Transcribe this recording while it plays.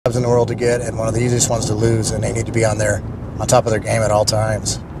in the world to get and one of the easiest ones to lose, and they need to be on top of their game at all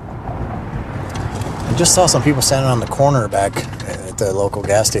times. I just saw some people standing on the corner back at the local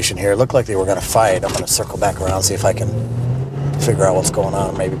gas station here. It looked like they were going to fight. I'm going to circle back around, see if I can figure out what's going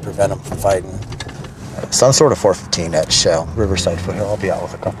on, maybe prevent them from fighting. Some sort of 415 at Shell, Riverside Foothill. I'll be out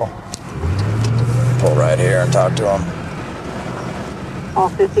with a couple. Pull right here and talk to them. All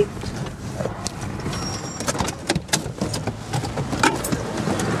 50.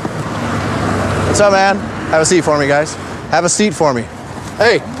 What's up, man? Have a seat for me, guys. Have a seat for me.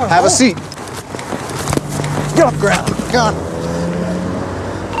 Hey, have a seat. Get off the ground. Come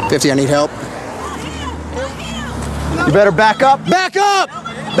on. 50, I need help. You better back up. Back up!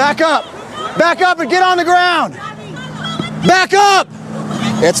 Back up! Back up and get on the ground! Back up!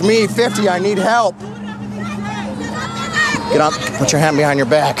 It's me, 50, I need help. Get on, put your hand behind your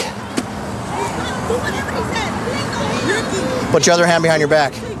back. Put your other hand behind your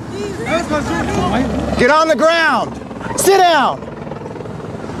back. Get on the ground! Sit down!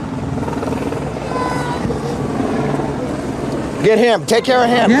 Get him, take care of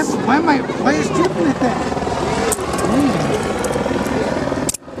him. Yes, why are you stripping at that?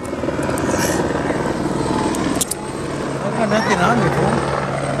 I got nothing on me,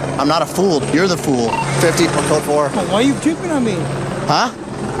 fool. I'm not a fool, you're the fool. 50 for code 4. Why are you tripping on me? Huh?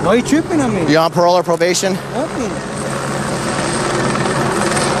 Why are you tripping on me? You on parole or probation? Nothing.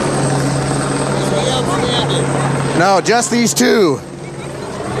 No, just these two. You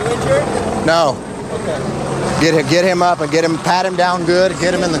injured? No. Okay. Get him up and pat him down good,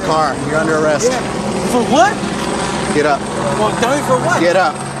 get him in the car. You're under arrest. Yeah. For what? Get up. Well, tell me for what? Get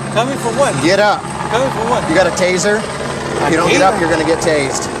up. Tell me for what? Get up. Tell me for what? You got a taser? If you don't get up, you're gonna get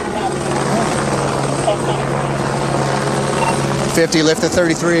tased. 50, lift the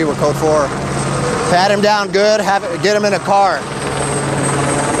 33, we're code 4. Pat him down good, get him in a car.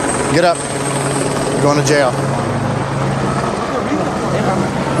 Get up. You're going to jail.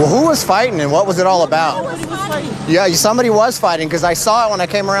 Well, who was fighting and what was it all about? Yeah, somebody was fighting because I saw it when I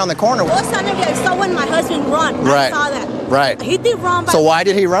came around the corner. I saw when my husband run. Right. I saw that. Right. He did run. So why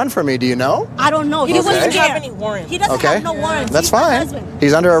did he run from me? Do you know? I don't know. He doesn't have any warrants. He doesn't have no warrants. That's fine.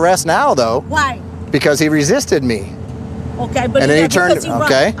 He's under arrest now, though. Why? Because he resisted me. Okay, but and then he turned.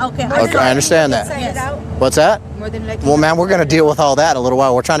 Okay. Okay. I understand that. Yes. What's that? Well, ma'am, we're going to deal with all that in a little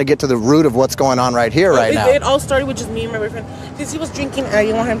while. We're trying to get to the root of what's going on right here, right now. It all started with just me and my boyfriend. Because he was drinking and I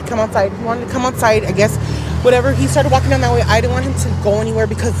didn't want him to come outside. He wanted to come outside, I guess. Whatever. He started walking down that way. I didn't want him to go anywhere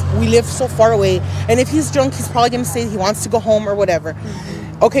because we live so far away. And if he's drunk, he's probably going to say he wants to go home or whatever.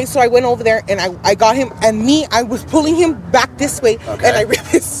 Okay, so I went over there and I got him, and I was pulling him back this way, and I ripped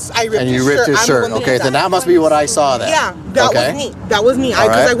his shirt. Okay, then that must be what I saw then. Yeah, that was me. That was me.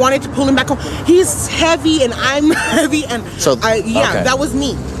 Because I wanted to pull him back home. He's heavy and I'm heavy, and that was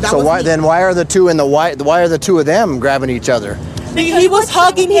me. Why are the two in the white? Why are the two of them grabbing each other? He was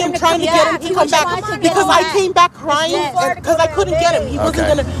hugging him, trying to get him to come back because I came back crying because I couldn't get him. He wasn't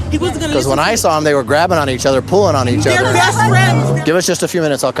gonna. Because when I saw him, they were grabbing on each other, pulling on each other. They're best friends. Give us just a few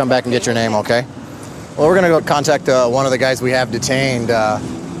minutes. I'll come back and get your name, okay? Well, we're gonna go contact one of the guys we have detained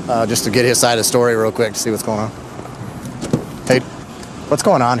just to get his side of the story real quick to see what's going on. Hey, what's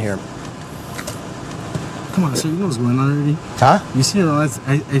going on here? Come on, sir, you know what's going on already? Huh? You see it?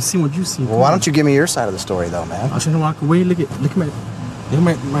 I seen what you see. Well, why don't you give me your side of the story, though, man? I was trying to walk away. Look at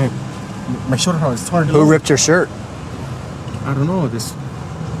my shoulder, how it's torn. Who ripped your shirt? I don't know. This.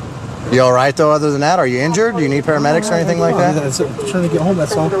 You all right, though, other than that? Are you injured? Do you need paramedics or anything like that? I'm trying to get home,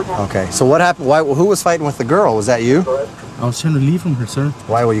 that's all. Okay, so what happened? Who was fighting with the girl? Was that you? I was trying to leave from her, sir.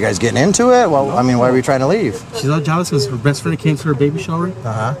 Why were you guys getting into it? Well, I mean, why were you trying to leave? She's all jealous because her best friend came to her baby shower.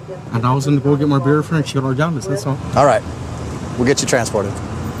 Uh-huh. And I was going to go get more beer for her, and she got all jealous, that's all. All right. We'll get you transported.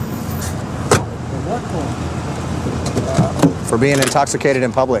 For being intoxicated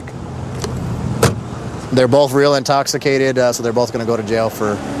in public. They're both real intoxicated, so they're both going to go to jail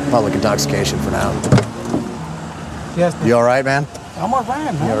for public intoxication for now. Yes, you all right, man? I'm all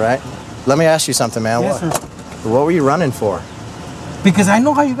right, man. You all right? Let me ask you something, man. Yes, sir. What were you running for? Because I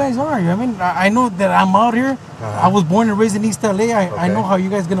know how you guys are. I mean, I know that I'm out here. I was born and raised in East LA. I know how you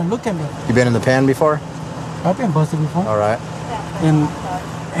guys gonna look at me. You been in the pen before? I've been busted before. All right.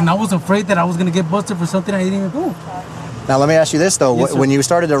 And I was afraid that I was gonna get busted for something I didn't even do. Now let me ask you this though. Yes, when you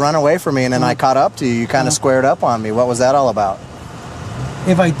started to run away from me and then I caught up to you, you kind of squared up on me. What was that all about?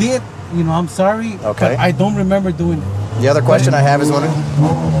 If I did, I'm sorry. Okay. But I don't remember doing it. The other question I have is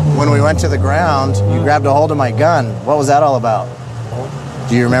when we went to the ground, you grabbed a hold of my gun. What was that all about?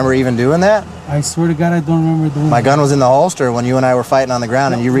 Do you remember even doing that? I swear to God, I don't remember doing My that. gun was in the holster when you and I were fighting on the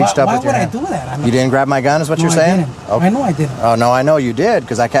ground, and you reached up with your hand. Why would I do that? You didn't grab my gun, is what No, you're saying? I didn't. Okay. I know I didn't. Oh, no, I know you did,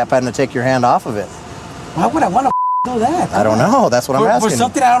 because I kept having to take your hand off of it. Why would I want to do that? I don't know. That's what I'm asking. For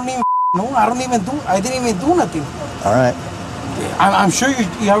something I don't even know. I didn't even do nothing. All right. I'm sure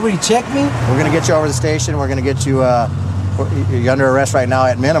you already checked me. We're going to get you over to the station. We're going to get you, you're under arrest right now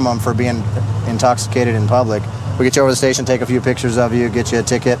at minimum for being intoxicated in public. We'll get you over to the station, take a few pictures of you, get you a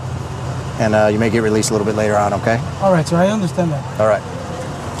ticket, and you may get released a little bit later on, okay? All right, so I understand that. All right.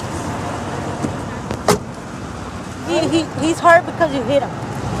 He's hurt because you hit him.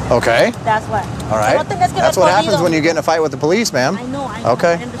 Okay. That's why. All right. That's what happens when you get in a fight with the police, ma'am. I know.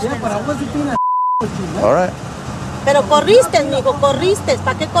 Okay. Yeah, but I wasn't doing that with you, man. All right. Pero corriste, mijo, corriste.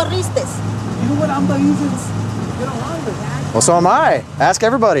 ¿Para qué corriste? You know what? I'm not using this. Get along with that. Well, so am I. Ask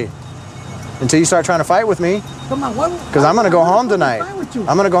everybody. Until you start trying to fight with me. Come on, what? Because I'm going to go home tonight. I'm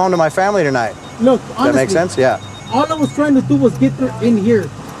going to go home to my family tonight. Look, honestly. That makes sense? Yeah. All I was trying to do was get her in here.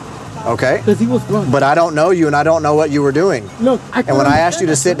 Okay. Because he was drunk. But I don't know you, and I don't know what you were doing. Look, and when I asked you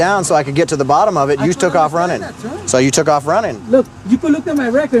to sit down so I could get to the bottom of it, you took off running. Right. So you took off running. Look, you could look at my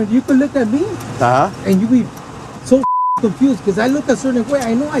record, you could look at me, and you be so confused because I look a certain way.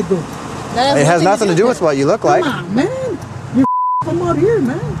 I know I do. It has nothing to do with what you look like. Come on, man. You're from out here,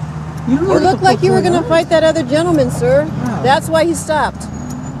 man. You look like you were going to fight that other gentleman, sir. Wow. That's why he stopped.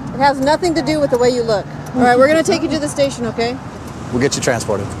 It has nothing to do with the way you look. All right, we're going to take you to the station, okay? We'll get you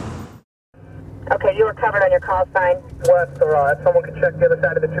transported. Okay, you were covered on your call sign. West, or someone could check the other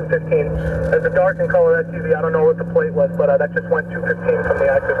side of the 215. There's a dark and color SUV. I don't know what the plate was, but that just went 215 from the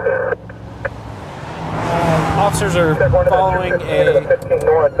I-15. Officers are following a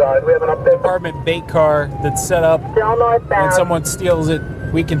apartment bait car that's set up. When someone steals it,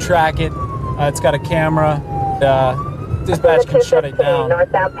 we can track it. It's got a camera. Dispatch can shut it down.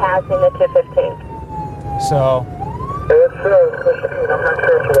 Northbound passing the 215. So we're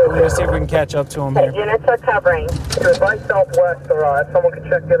going to see if we can catch up to him here. Units are covering. To advise southwest, or someone could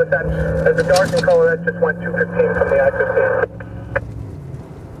check the other side. There's a dark and color that just went 215 from the I-15.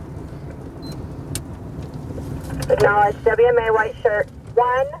 Acknowledge WMA white shirt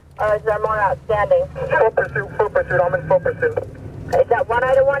 1, or is there more outstanding? Full pursuit, I'm in full pursuit. Is that one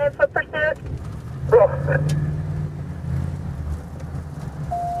item 1 in foot pursuit? Oh.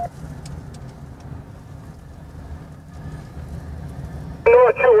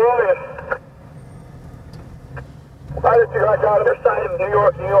 No, too early. Either two, I got him. Other side of New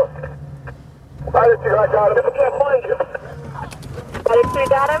York. Either two, I got him. I can't find you. Other two,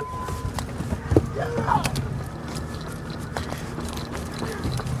 got him? Yeah.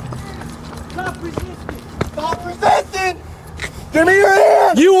 Stop resisting! Give me your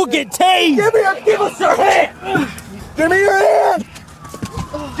hand! You will get tased! Give us your hand! Give me your hand!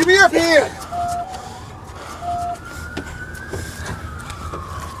 Give me your hand!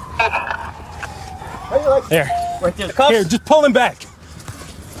 There. Right there. Here, just pull him back.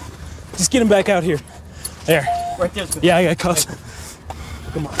 Just get him back out here. There. Right there. Yeah, I got cuffs.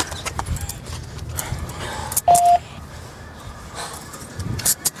 Come on.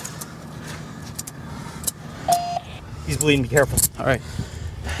 He's bleeding. Be careful. All right.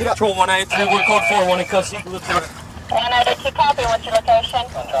 Control 193. We're code 4. One in custody. Lift it. 192 copy. What's your location?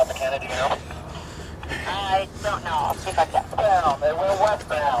 On top of Canada, you know? I don't know. I'll see if I can. Down. They went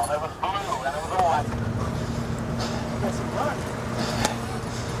westbound. It was blue and it was white.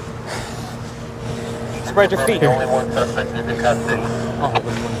 Spread your feet. Only one suspect is in custody.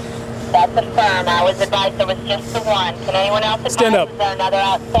 That's affirmed. I was advised there was just the one. Can anyone else advise? Stand up. Is there another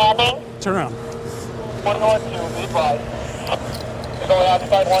outstanding? Turn around. 112, be advised. You're going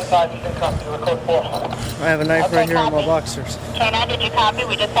outside one time, he's in custody. We're code 4. I have a knife right here in my copy. boxers. K9, did you copy?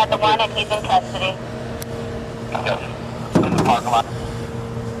 We just had the one and he's in custody. Yes. In the parking lot.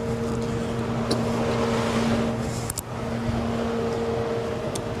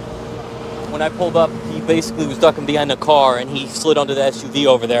 When I pulled up, he basically was ducking behind the car and he slid under the SUV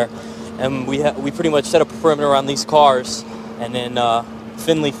over there. And we pretty much set up a perimeter around these cars. And then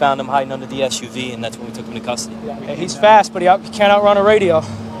Finley found him hiding under the SUV, and that's when we took him to custody. Yeah, he's fast, but he can't outrun a radio.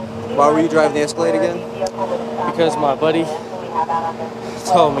 Why were you driving the Escalade again? Because my buddy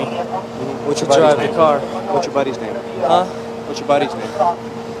told me What's to your drive buddy's the name? car. What's your buddy's name? Huh? What's your buddy's name?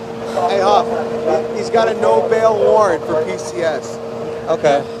 Hey, Huff, he's got a no bail warrant for PCS.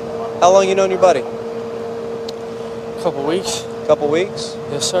 Okay. How long you known your buddy? A couple weeks. Couple weeks?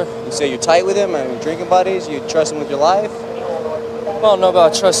 Yes, sir. You say you're tight with him? Are you drinking buddies? You trust him with your life? I don't know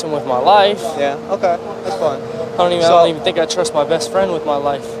about trusting with my life. Yeah, okay. That's fine. I don't even think I trust my best friend with my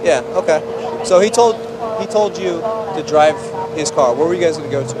life. Yeah, okay. So he told you to drive his car, where were you guys going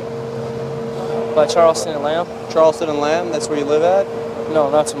to go to? By Charleston and Lamb. Charleston and Lamb, that's where you live at? No,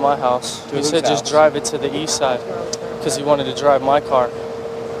 not to my house. He said just drive it to the east side because he wanted to drive my car.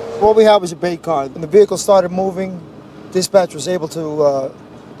 What we had was a bait car. When the vehicle started moving, dispatch was able to,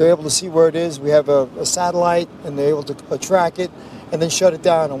 they're able to see where it is. We have a satellite, and they're able to track it and then shut it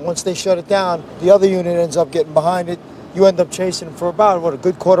down. And once they shut it down, the other unit ends up getting behind it. You end up chasing it for about, what, a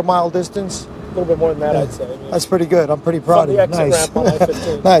good quarter-mile distance? A little bit more than that, I'd say. Yeah. That's pretty good. I'm pretty proud of you. Nice.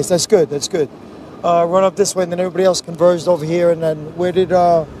 Nice, that's good, that's good. Run up this way, and then everybody else converged over here, and then where did...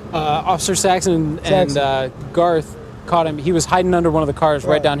 Officer Saxon and Garth caught him. He was hiding under one of the cars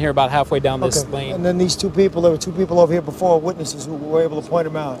right down here, about halfway down this lane. And then these two people, there were two people over here before, witnesses, who were able to point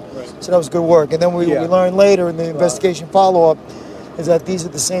him out. So that was good work. And then we learned later in the investigation follow-up is that these are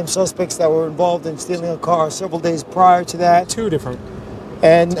the same suspects that were involved in stealing a car several days prior to that. Two different.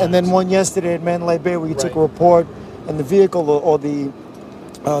 And then one yesterday at Mandalay Bay where you took a report, and the vehicle or the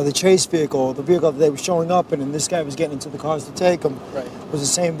chase vehicle, the vehicle that they were showing up in, and this guy was getting into the cars to take them, was the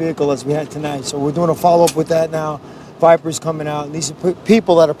same vehicle as we had tonight. So we're doing a follow-up with that now. Viper's coming out, and these are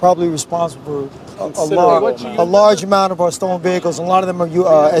people that are probably responsible for a large amount of our stolen vehicles, and a lot of them are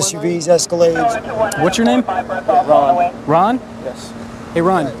SUVs, Escalades. What's your name? Ron. Ron? Yes. Hey,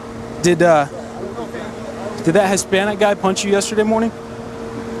 Ron, did that Hispanic guy punch you yesterday morning?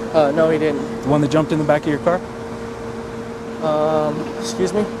 No, he didn't. The one that jumped in the back of your car?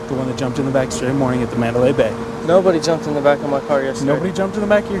 Excuse me? The one that jumped in the back yesterday morning at the Mandalay Bay. Nobody jumped in the back of my car yesterday. Nobody jumped in the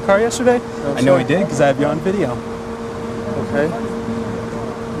back of your car yesterday? No, I know he did because I have you on video. Okay.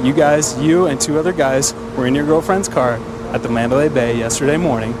 You guys, you and two other guys, were in your girlfriend's car at the Mandalay Bay yesterday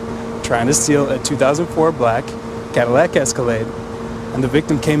morning trying to steal a 2004 black Cadillac Escalade. And the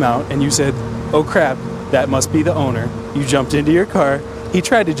victim came out and you said, "Oh crap, that must be the owner." You jumped into your car. He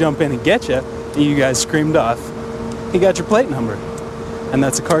tried to jump in and get you, and you guys screamed off. He got your plate number. And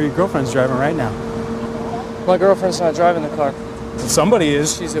that's the car your girlfriend's driving right now. My girlfriend's not driving the car. Somebody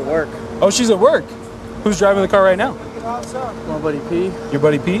is. She's at work. Oh, she's at work. Who's driving the car right now? My buddy P. Your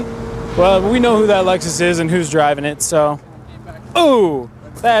buddy P? Well, we know who that Lexus is and who's driving it, so... Ooh!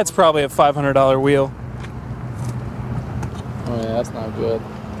 That's probably a $500 wheel. Oh yeah, that's not good.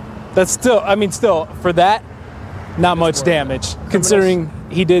 That's still, for that, not much damage. Considering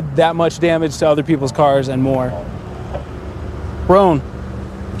he did that much damage to other people's cars and more. Roan,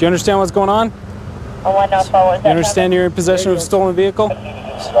 do you understand what's going on? You understand you're in possession of a stolen vehicle?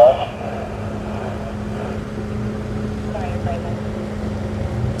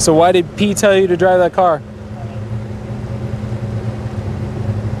 So why did P tell you to drive that car?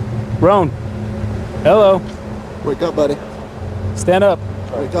 Roan. Hello. Wake up, buddy. Stand up.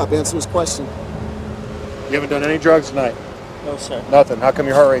 Wake up, answer his question. You haven't done any drugs tonight? No, sir. Nothing. How come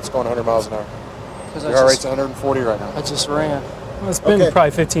your heart rate's going 100 miles an hour? Because Your heart rate's 140 right now. I just ran. Well, it's been probably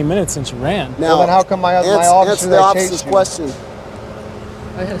 15 minutes since you ran. Now, then how come my officer answer the officer's question?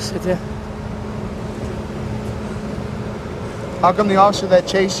 I gotta sit there. How come the officer that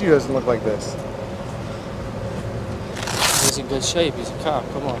chased you doesn't look like this? He's in good shape. He's a cop.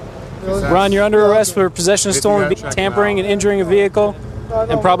 Come on. Ron, you're under arrest for possession of stolen vehicle, tampering and injuring a vehicle,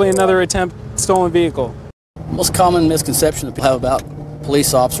 and probably another attempt stolen vehicle. Most common misconception that people have about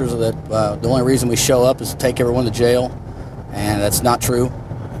police officers is that the only reason we show up is to take everyone to jail, and that's not true.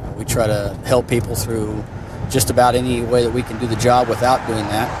 We try to help people through just about any way that we can do the job without doing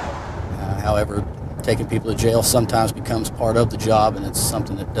that. However, taking people to jail sometimes becomes part of the job, and it's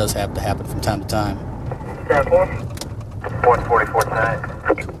something that does have to happen from time to time. 144 tonight.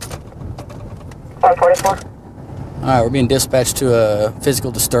 144. All right, we're being dispatched to a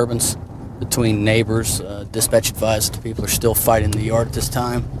physical disturbance between neighbors. Dispatch advised people are still fighting in the yard at this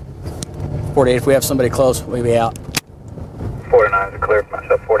time. 48, if we have somebody close, we'll be out. 49 is clear for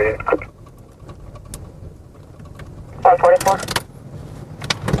myself, 48. 144.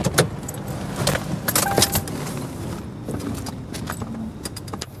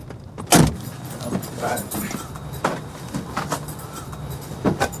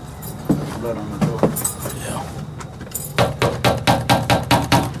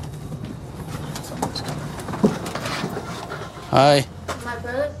 Hi.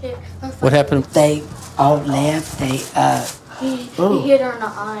 What happened? They all left. They He hit her in the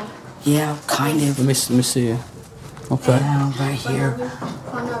eye. yeah, kind of. Let me see you. Okay. Yeah, right here.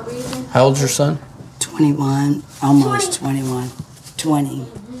 For no reason. How old's your son? 21, almost 21, 20.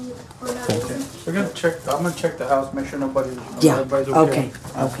 Okay. We're gonna check. I'm gonna check the house, make sure nobody's. Yeah. Everybody's Okay.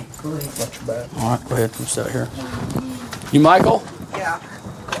 Okay. Go ahead. Not too bad. All right, go ahead. Let's sit here. You, Michael? Yeah.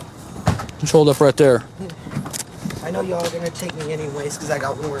 Just hold up right there. I know y'all are gonna take me anyways because I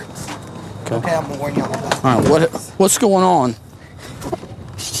got warrants. Okay, I'm gonna warn y'all about All right, what's going on?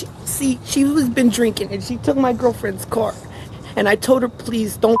 she was been drinking and she took my girlfriend's car. And I told her,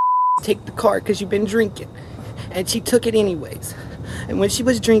 please don't take the car because you've been drinking. And she took it anyways. And when she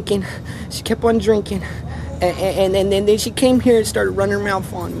was drinking, she kept on drinking. And then she came here and started running her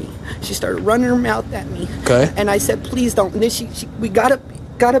mouth on me. She started running her mouth at me. Okay. And I said, please don't. And then we got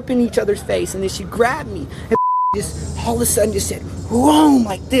up in each other's face. And then she grabbed me and just all of a sudden just said, boom,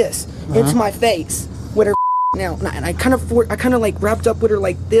 like this into my face with her now. And I kind of like wrapped up with her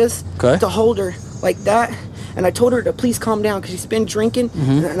like this to hold her like that. And I told her to please calm down because she's been drinking.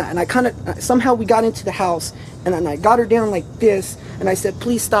 And I kind of, somehow we got into the house and I got her down like this. And I said,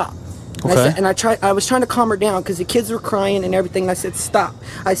 please stop. And I was trying to calm her down because the kids were crying and everything. And I said, stop.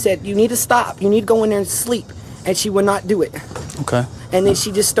 I said, you need to stop. You need to go in there and sleep. And she would not do it. Okay. And then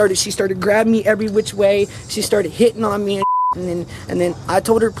she started grabbing me every which way. She started hitting on me and then I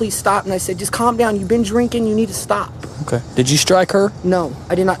told her, please stop. And I said, just calm down. You've been drinking. You need to stop. Okay. Did you strike her? No,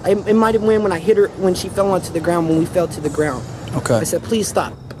 I did not. It might have been when I hit her, when she fell onto the ground, when we fell to the ground. Okay. I said, please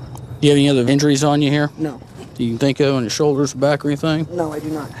stop. Do you have any other injuries on you here? No. Do you can think of on your shoulders, back, or anything? No, I do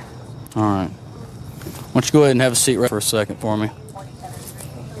not. All right. Why don't you go ahead and have a seat right for a second for me?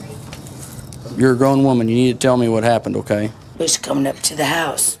 You're a grown woman. You need to tell me what happened, okay? We was coming up to the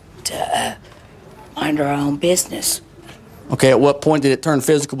house to mind our own business. Okay, at what point did it turn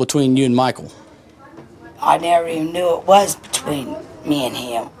physical between you and Michael? I never even knew it was between me and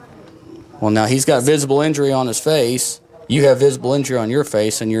him. Well, now he's got visible injury on his face. You have visible injury on your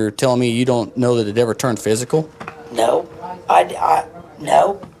face, and you're telling me you don't know that it ever turned physical? No,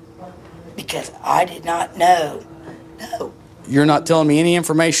 no, because I did not know. No. You're not telling me any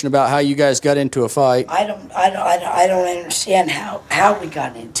information about how you guys got into a fight. I don't understand how we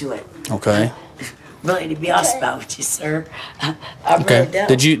got into it. Okay. Really, to be honest about you, sir, I Okay. really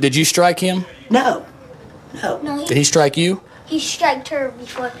don't. Did you strike him? No. No, Did he strike you? he striked her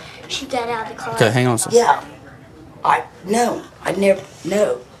before she got out of the car. Okay, hang on a second. Yeah. I never,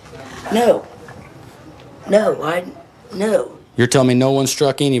 no. You're telling me no one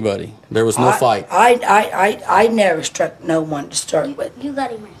struck anybody. There was no fight. I never struck no one to start with. You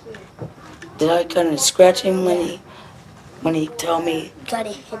got him right here. Did I kind of scratch him when he told me? You got to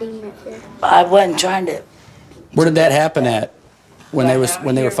hit him right here. I wasn't trying to. Where did that happen at? When they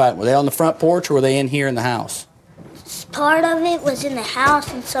were fighting? Were they on the front porch or were they in here in the house? Part of it was in the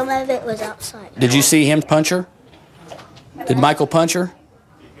house and some of it was outside. Did you see him punch her? Did Michael punch her?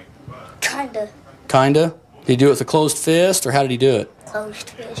 Kinda. Kinda. Did he do it with a closed fist or how did he do it? Closed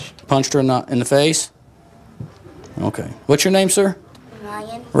fist. Punched her in the face? Okay. What's your name, sir?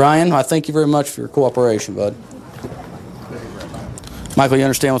 Ryan. Ryan, I thank you very much for your cooperation, bud. Michael, you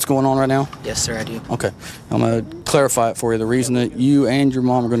understand what's going on right now? Yes, sir, I do. Okay. I'm going to clarify it for you. The reason that you and your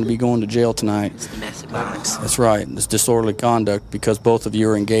mom are going to be going to jail tonight. It's domestic violence. That's right. It's disorderly conduct because both of you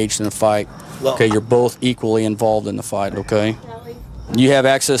are engaged in a fight. Well, okay, you're both equally involved in the fight, okay? You have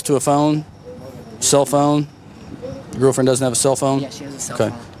access to a phone? Cell phone? Your girlfriend doesn't have a cell phone? Yeah, she has a cell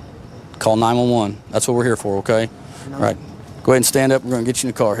phone. Call 911. That's what we're here for, okay? No. All right. Go ahead and stand up. We're going to get you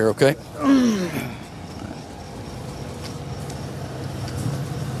in the car here, okay?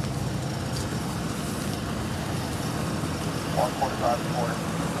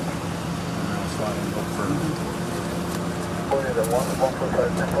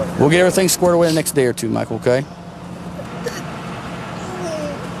 We'll get everything squared away the next day or two, Michael, okay?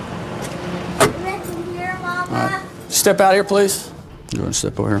 All right. Step out here, please. Go ahead and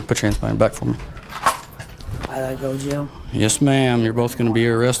step over here. Put your hands behind your back for me. I gotta go to jail. Yes, ma'am. You're both going to be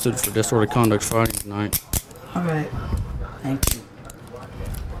arrested for disorderly conduct fighting tonight. All right. Thank you.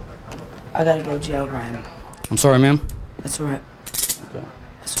 I gotta go to jail, Ryan. I'm sorry, ma'am. That's all right. Okay.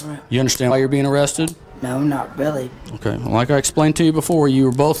 That's all right. You understand why you're being arrested? No, not really. Okay. Well, like I explained to you before, you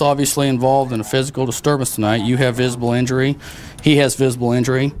were both obviously involved in a physical disturbance tonight. You have visible injury. He has visible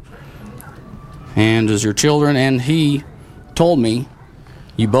injury. And as your children and he told me,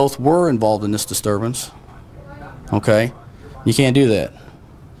 you both were involved in this disturbance. Okay? You can't do that.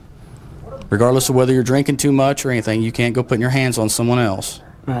 Regardless of whether you're drinking too much or anything, you can't go putting your hands on someone else.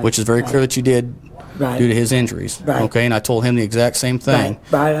 Right. Which is very clear that you did due to his injuries. Right. Okay? And I told him the exact same thing.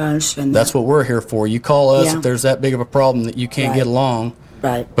 Right, I understand That's what we're here for. You call us if there's that big of a problem that you can't Right. get along.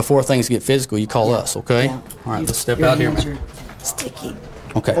 Right. Before things get physical, you call us, okay? Yeah. All right, let's step Your out here. hands are sticky.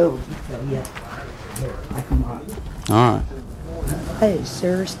 Okay. Oh, yeah. Here, I can walk. All right. Hey,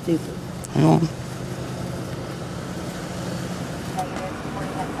 sir, stupid. Hang on.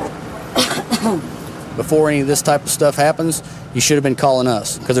 Before any of this type of stuff happens, you should have been calling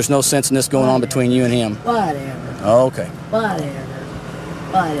us because there's no sense in this going on between you and him. Whatever. Okay. Whatever.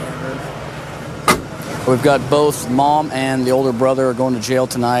 We've got both mom and the older brother are going to jail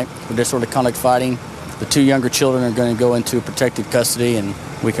tonight for disorderly conduct fighting. The 2 younger children are going to go into protective custody, and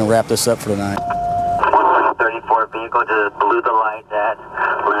we can wrap this up for tonight. 34 vehicle just blew the light at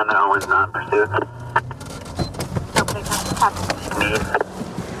Lemon was not pursued.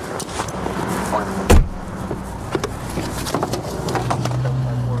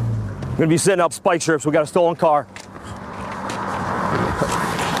 We're going to be setting up spike strips. We got a stolen car.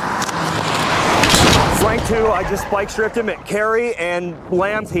 Frank 2, I just spike stripped him at Cary and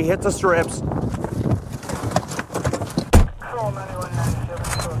Lambs. He hit the strips.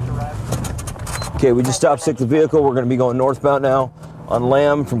 Okay, we just stopped stick the vehicle. We're going to be going northbound now on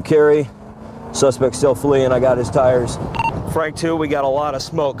Lamb from Cary. Suspect still fleeing. I got his tires. Frank 2, we got a lot of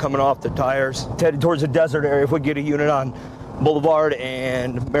smoke coming off the tires. Headed towards the desert area if we get a unit on Boulevard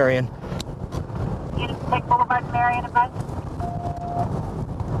and Marion. Unit take Boulevard and Marion advice.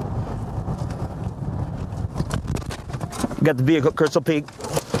 Got the vehicle, Crystal Peak.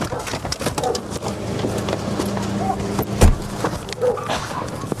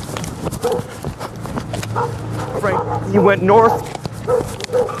 Frank, you went north.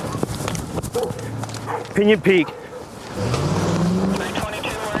 Pinion Peak.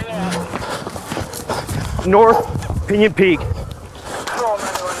 North, Pinion Peak.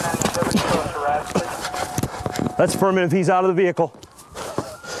 That's affirmative, he's out of the vehicle.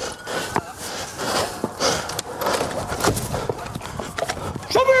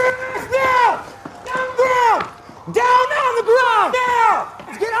 Show me your ass now! Down! Down on the ground! Now!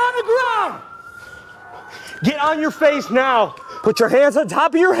 Get on the ground! Get on your face now. Put your hands on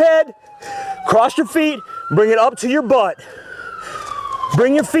top of your head, cross your feet, bring it up to your butt.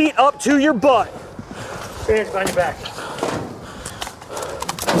 Bring your feet up to your butt. Hands on your back.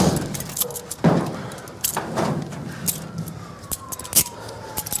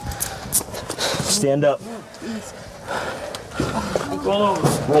 Stand up. Roll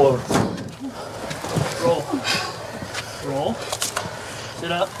over. Roll over. Roll. Roll.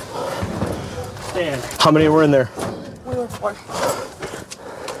 Sit up. Stand. How many were in there? We were 4.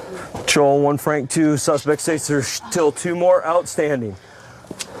 Patrol 1 Frank 2. Suspect states there's still 2 more outstanding.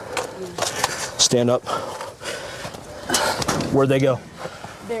 Stand up. Where'd they go?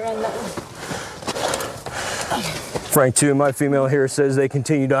 They're in the... Frank 2, my female here says they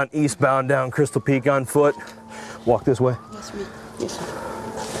continued on eastbound down Crystal Peak on foot. Walk this way. Yes, ma'am. Yes, sir.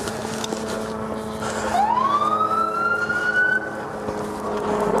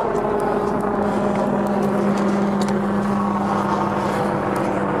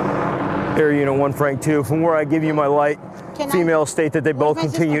 Air Unit 1 Frank 2, from where I give you my light, females state that they both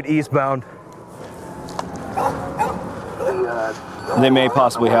continued eastbound. They may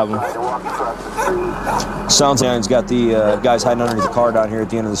possibly have them. Sounds like he's got the guys hiding underneath the car down here at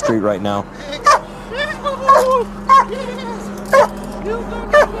the end of the street right now.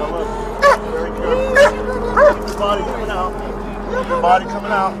 Body coming out. Body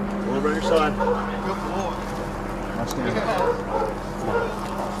coming out. Over on your side.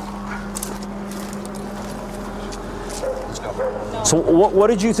 So what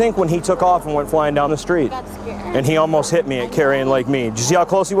did you think when he took off and went flying down the street? Got scared. And he almost hit me at Cary and Lake Mead. Did you see how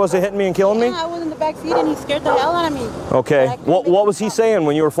close he was to hitting me and killing me? Yeah, I was in the back seat and he scared the hell out of me. Okay. What was he saying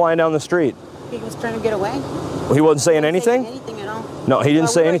when you were flying down the street? He was trying to get away. Well, he wasn't saying anything? Anything at all. No, he didn't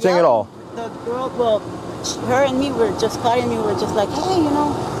say anything at all. The girl, well, her and me were just calling me. We're just like, hey, you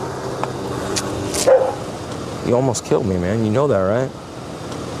know. You almost killed me, man. You know that, right?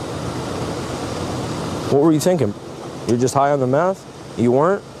 What were you thinking? You're just high on the meth? You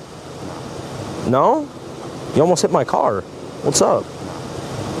weren't? No? You almost hit my car. What's up?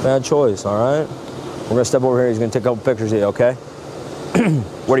 Bad choice, all right? We're gonna step over here. He's gonna take a couple pictures of you, okay?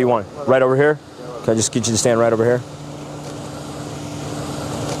 Where do you want? Right over here? Can I just get you to stand right over here?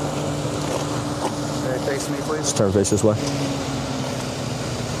 Face me, please. Just turn face this way.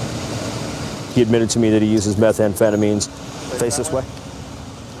 He admitted to me that he uses methamphetamines. Face this way.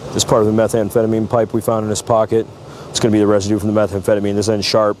 This is part of the methamphetamine pipe we found in his pocket. It's going to be the residue from the methamphetamine. This end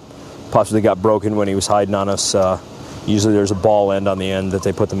sharp possibly got broken when he was hiding on us. Usually there's a ball end on the end that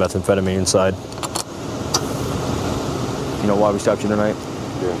they put the methamphetamine inside. You know why we stopped you tonight?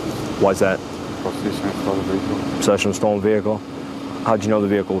 Yeah. Why's that? Possession of stolen vehicle. Possession of stolen vehicle. How'd you know the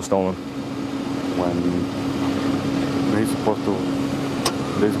vehicle was stolen? When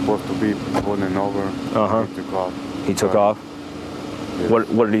they're supposed to be pulling over. Uh-huh. He took off. He took off? Yes.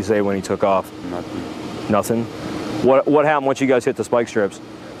 What did he say when he took off? Nothing. Nothing? What happened once you guys hit the spike strips?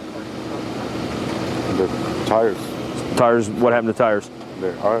 The tires. Tires, what happened to tires? The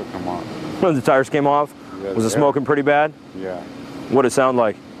air come on. When the tires came off? Yeah, Was it the smoking pretty bad? Yeah. What did it sound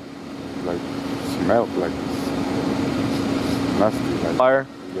like? Like smelled like nasty. Like, Fire?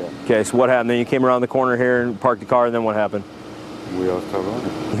 Yeah. Okay, so what happened? Then you came around the corner here and parked the car, and then what happened? We all started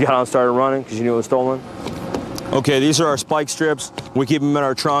running. You got on and started running because you knew it was stolen? Okay, these are our spike strips. We keep them in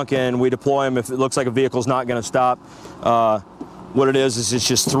our trunk and we deploy them if it looks like a vehicle's not going to stop. What it is it's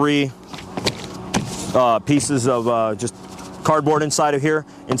just 3 pieces of just cardboard inside of here.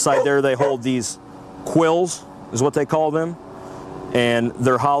 Inside there they hold these quills, is what they call them. And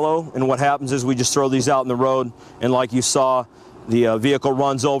they're hollow, and what happens is we just throw these out in the road, and like you saw, the vehicle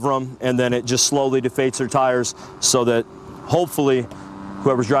runs over them, and then it just slowly deflates their tires so that hopefully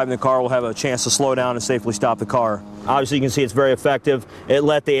whoever's driving the car will have a chance to slow down and safely stop the car. Obviously you can see it's very effective. It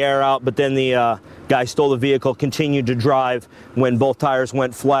let the air out, but then the guy stole the vehicle, continued to drive when both tires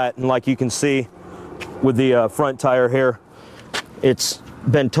went flat, and like you can see with the front tire here, it's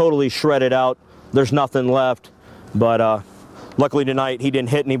been totally shredded out. There's nothing left, but luckily tonight he didn't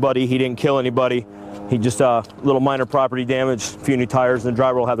hit anybody, he didn't kill anybody. He just little minor property damage, a few new tires, and the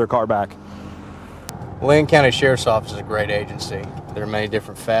driver will have their car back. Lane County Sheriff's Office is a great agency. There are many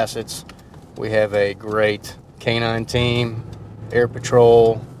different facets. We have a great canine team, air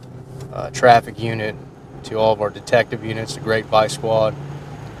patrol, traffic unit, to all of our detective units, a great bike squad.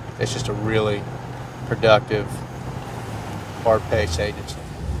 It's just a really productive, hard-paced agency.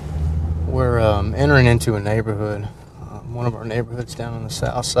 We're entering into a neighborhood, one of our neighborhoods down on the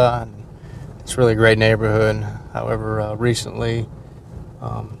south side. It's really a great neighborhood. However, recently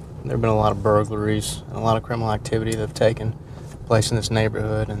there have been a lot of burglaries and a lot of criminal activity that have taken place in this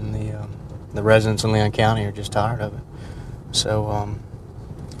neighborhood, and the residents in Leon County are just tired of it. So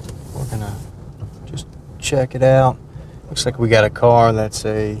we're gonna just check it out. Looks like we got a car that's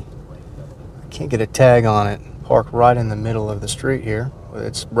I can't get a tag on it, parked right in the middle of the street here with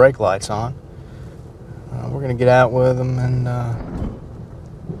its brake lights on. We're gonna get out with them and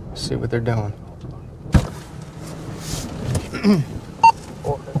see what they're doing.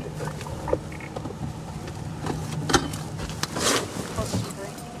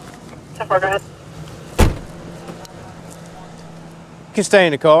 Go ahead. You can stay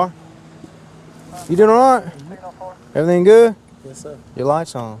in the car. You doing all right? Everything good? Yes, sir. Your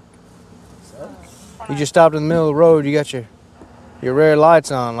lights on. You just stopped in the middle of the road. You got your rear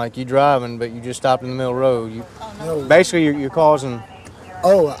lights on, like you driving, but you just stopped in the middle of the road. No. Basically, you're causing.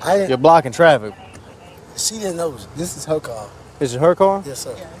 You're blocking traffic. She didn't know. This is her car. Is it her car? Yes,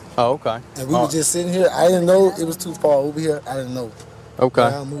 sir. Oh, okay. And we were just sitting here. I didn't know it was too far over here. I didn't know. Okay.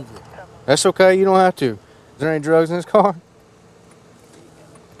 I'll move it. That's okay. You don't have to. Is there any drugs in this car?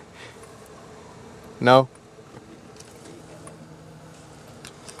 No.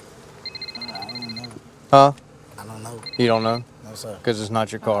 Huh? I don't know. You don't know? No, sir. Because it's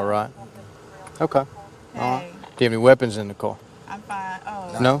not your car, right? Okay. All right. Do you have any weapons in the car? I'm fine.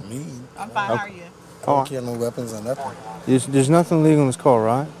 Oh. No? Me. I'm fine. How are you? I don't carry no weapons or nothing. There's nothing legal in this car,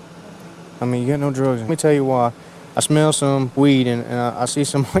 right? I mean, you got no drugs. Let me tell you why. I smell some weed and I see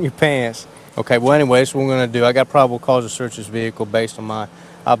some on your pants. Okay, well, anyway, that's what we're going to do. I got probable cause to search this vehicle based on my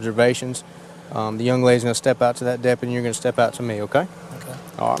observations. The young lady's going to step out to that deputy and you're going to step out to me, okay? Okay.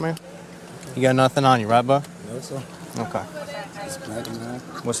 All right, man. You got nothing on you, right, bud? No, sir. Okay. It's black and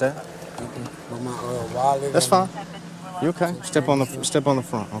white. What's that? With my wallet. That's fine. You okay? Step on the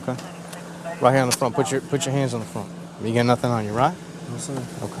front, okay? Right here on the front. Put your hands on the front. You got nothing on you, right? No, sir.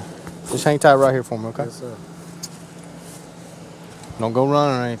 Okay. Just hang tight right here for me, okay? Yes, sir. Don't go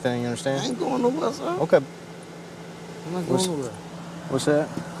running or anything, you understand? I ain't going nowhere, sir. Okay. I'm not going nowhere. What's that?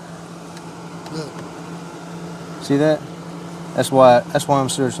 Look. See that? That's why I'm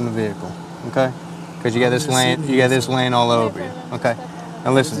searching the vehicle, okay? Because you got this laying all over you, okay?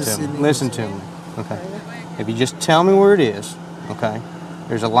 Now listen to me, okay? If you just tell me where it is, okay?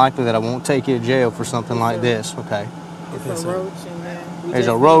 There's a likelihood that I won't take you to jail for something like this, okay? It's a roach in there. There's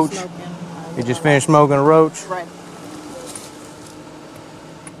a roach. You just finished smoking a roach? Right.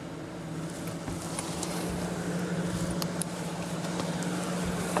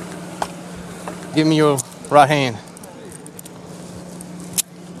 Give me your right hand.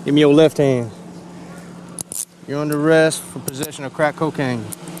 Give me your left hand. You're under arrest for possession of crack cocaine.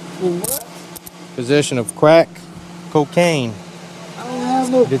 What? Possession of crack cocaine. I don't have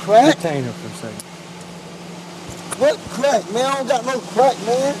no crack. Detain her for a second. What crack, man? I don't got no crack,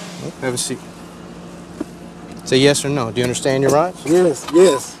 man. Have a seat. Say yes or no. Do you understand your rights? Yes,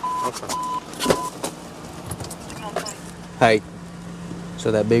 yes. Okay. Hey,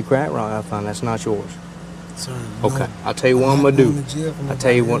 so that big crack rock I found, that's not yours. Sir, okay, no. I'll tell you what I'm gonna do. I'll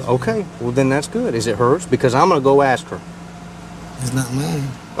tell you what. Okay, well then that's good. Is it hers? Because I'm gonna go ask her. It's not mine.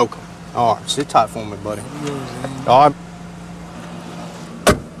 Okay. All right, sit tight for me, buddy. All right.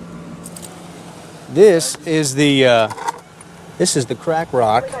 This is the crack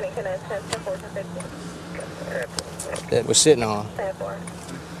rock that we're sitting on. What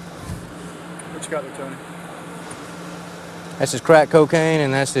you got there, Tony? That's his crack cocaine,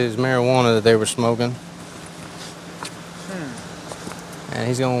 and that's his marijuana that they were smoking. And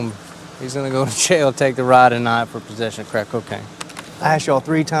he's gonna go to jail, take the ride tonight for possession of crack cocaine. I asked y'all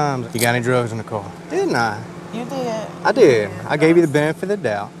 3 times, you got any drugs in the car? Didn't I? You did. I did. I gave you the benefit of the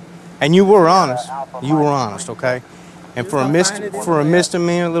doubt. And you were honest. You were honest, okay? And for a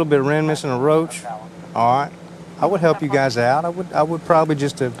misdemeanor, a little bit of Ren missing a roach, all right, I would help you guys out. I would probably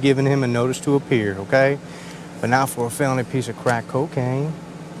just have given him a notice to appear, okay? But not for a felony piece of crack cocaine.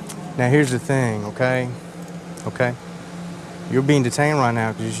 Now here's the thing, okay? Okay? You're being detained right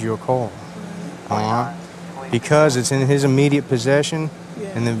now because it's your car, all right? Because it's in his immediate possession,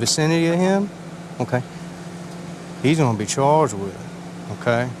 in the vicinity of him, okay? He's gonna be charged with it,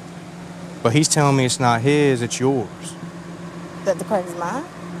 okay? But he's telling me it's not his, it's yours. That the crack is mine?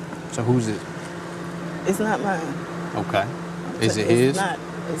 So who's it? It's not mine. Okay. Is it his?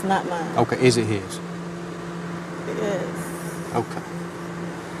 It's not mine. Okay, is it his? It is. Okay.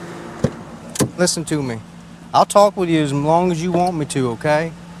 Listen to me. I'll talk with you as long as you want me to,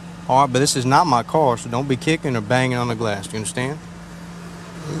 okay? All right, but this is not my car, so don't be kicking or banging on the glass. Do you understand?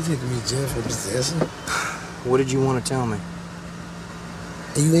 You taking me to jail for possession? What did you want to tell me?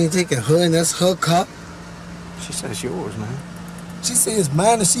 And you ain't taking her, and that's her car? She said it's yours, man. She said it's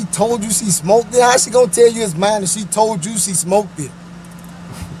mine, and she told you she smoked it. How she gonna tell you it's mine, and she told you she smoked it?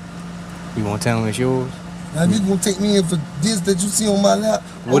 You want to tell me it's yours? Now you gonna take me in for this that you see on my lap?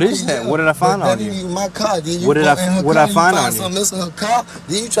 What is that? What did I find on you? That ain't even my car. Then you What did I find on you? Something else in her car.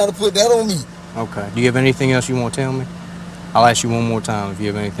 Then you try to put that on me. Okay. Do you have anything else you want to tell me? I'll ask you one more time if you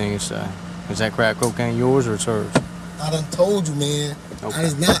have anything to say. Is that crack cocaine yours or it's hers? I done told you, man. Okay.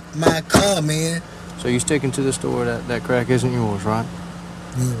 It's not my car, man. So you sticking to the store that crack isn't yours, right?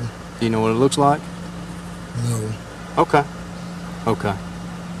 No. Do you know what it looks like? No. Okay. Okay.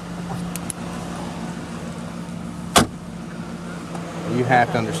 You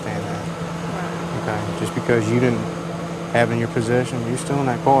have to understand that. Okay. Just because you didn't have it in your possession, you're still in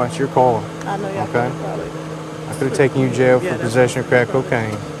that car. It's your car. I know y'all okay? probably. I could have taken you to jail for possession of crack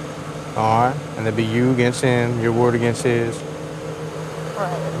cocaine. All right? And it'd be you against him, your word against his.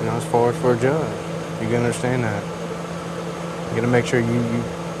 Right. You know, as far as for a judge. You can understand that. You gotta make sure you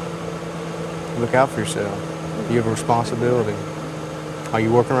look out for yourself. You have a responsibility. Are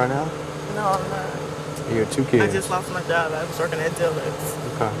you working right now? No, I'm not. You got 2 kids. I just lost my job. I was working at Dillard's.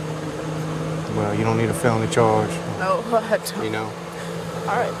 Okay. Well, you don't need a felony charge. No, I don't. You know?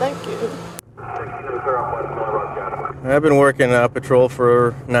 All right, thank you. I've been working patrol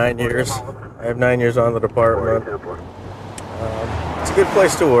for 9 years. I have 9 years on the department. It's a good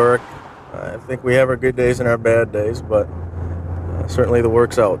place to work. I think we have our good days and our bad days, but certainly the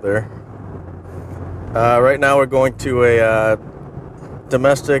work's out there. Right now we're going to a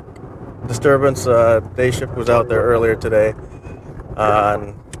domestic disturbance. Day shift was out there earlier today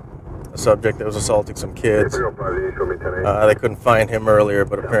on a subject that was assaulting some kids. They couldn't find him earlier,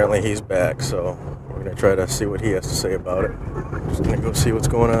 but apparently he's back, so we're going to try to see what he has to say about it. Just going to go see what's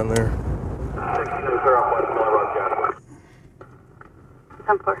going on there.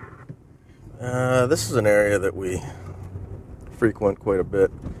 This is an area that we frequent quite a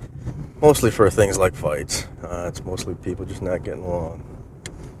bit, mostly for things like fights. It's mostly people just not getting along.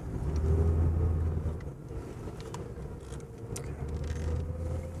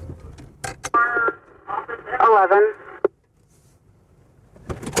 Eleven.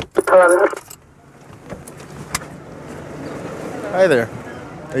 Hi there.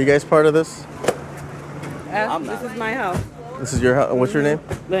 Are you guys part of this? This is my house. This is your house. What's your name?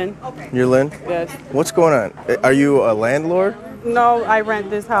 Lynn. You're Lynn? Yes. What's going on? Are you a landlord? No, I rent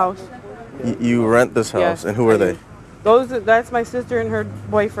this house. You rent this house, Yes, and who are they? That's my sister and her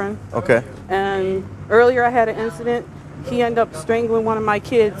boyfriend. Okay. And earlier I had an incident. He ended up strangling one of my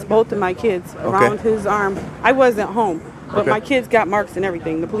kids, both of my kids, around his arm. I wasn't home, but my kids got marks and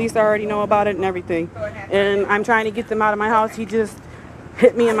everything. The police already know about it and everything. And I'm trying to get them out of my house. He just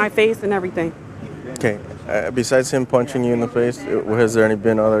hit me in my face and everything. Okay. Besides him punching you in the face, has there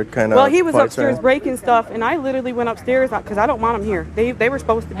been other kind of Well, he was fights upstairs around? breaking stuff, and I literally went upstairs because I don't want them here. They were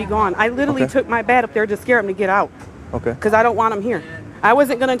supposed to be gone. I literally took my bat up there to scare him to get out. Okay. Because I don't want him here. I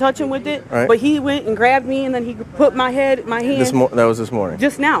wasn't gonna touch him with it, Right. but he went and grabbed me, and then he put my hand. That was this morning.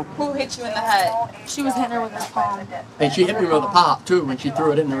 Just now. Who hit you in the head? She was hitting her with her palm. And she hit me with a pop too when she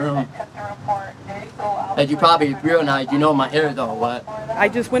threw it in the room. As you probably realize, you know my hair is all wet. I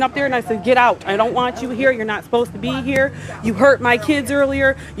just went up there and I said, "Get out! I don't want you here. You're not supposed to be here. You hurt my kids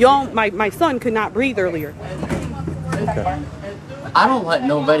earlier. Y'all, my son could not breathe earlier." Okay. I don't let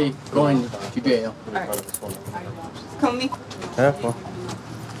nobody go to jail. Come with me. Yeah, well.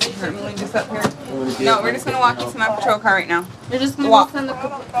 We're just up here. No, we're just gonna walk you to my patrol car right now. You're just gonna walk. Send the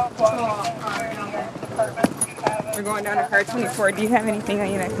patrol. We're going down to car 24. Do you have anything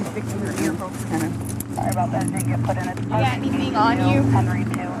on you that can stick to your ear holes, kind of? Sorry about that. Didn't get put in it. You got anything on you? Henry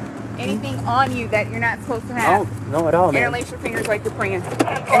 2. Anything on you that you're not supposed to have? No, at all, man. Interlace your fingers like you're praying.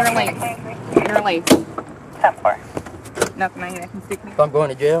 Interlace. Interlace. 10-4. Nothing on you that can stick to your If I'm going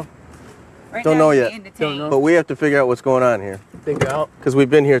to jail? Right Don't now, know you're yet. being detained. But we have to figure out what's going on here. Figure out? Because we've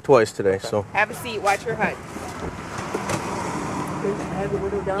been here twice today, so. Have a seat. Watch your head.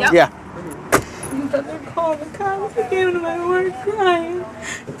 Yep. Yeah. They're calling the cops. He came to my work crying,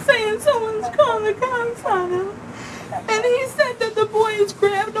 saying someone's calling the cops on him. And he said that the boys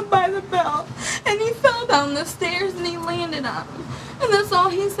grabbed him by the belt, and he fell down the stairs and he landed on him. And that's all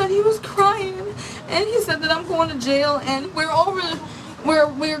he said. He was crying, and he said that I'm going to jail, and we're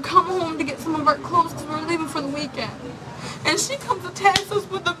coming home to get some of our clothes because we're leaving for the weekend. And she comes attacks us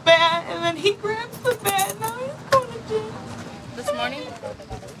with a bat, and then he grabs the bat, and now he's going to jail. This morning?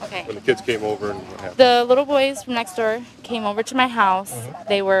 Okay. When the kids came over and what happened? The little boys from next door came over to my house.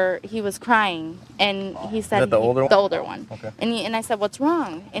 He was crying, and he said— Is that the older one? The older one. Okay. And I said, "What's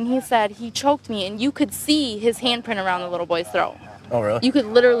wrong?" And he said he choked me, and you could see his handprint around the little boy's throat. Oh, really? You could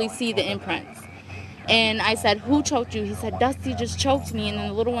literally see the imprints. And I said, "Who choked you?" He said, "Dusty just choked me." And then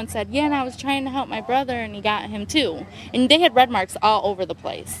the little one said, "Yeah, and I was trying to help my brother, and he got him too." And they had red marks all over the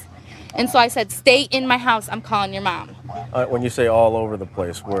place. And so I said, "Stay in my house. I'm calling your mom." When you say all over the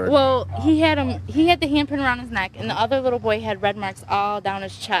place, where? Well, he had the handprint around his neck, and the other little boy had red marks all down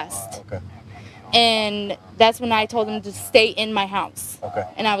his chest. Okay. And that's when I told him to stay in my house. Okay.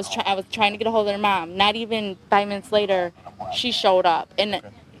 And I was trying to get a hold of their mom. Not even 5 minutes later, she showed up, and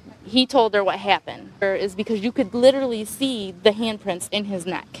he told her what happened. Is because you could literally see the handprints in his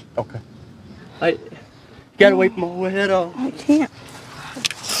neck. Okay. I gotta wait for my head off. I can't.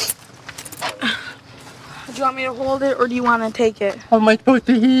 Do you want me to hold it, or do you want to take it? How am I supposed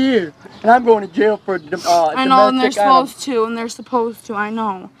to hear? And I'm going to jail for I know, and they're supposed to, I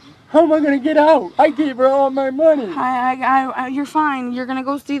know. How am I going to get out? I gave her all my money. You're fine. You're going to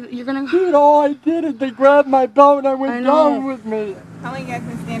go see, Dude, all I did is they grabbed my belt and I went down with me. How long you guys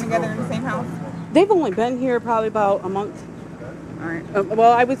been staying together in the same house? They've only been here probably about a month. All right.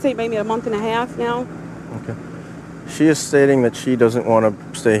 Well, I would say maybe a month and a half now. Okay. She is stating that she doesn't want to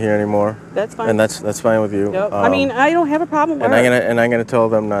stay here anymore. That's fine. And that's fine with you. Yep. I mean, I don't have a problem with and her. I'm gonna tell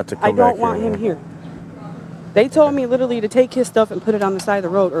them not to come I back don't here want him anymore. here. They told me literally to take his stuff and put it on the side of the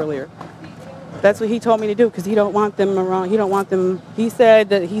road earlier. That's what he told me to do because he don't want them around. He don't want them. He said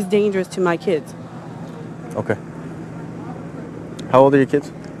that he's dangerous to my kids. Okay. How old are your kids?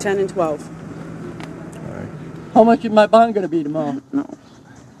 10 and 12. How much is my bond going to be tomorrow? No.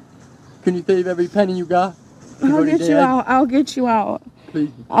 Can you save every penny you got? I'll get you out. I'll get you out.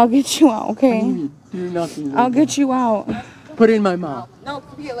 Please. I'll get you out, okay? Do nothing. I'll get you out. Put it in my mouth. No,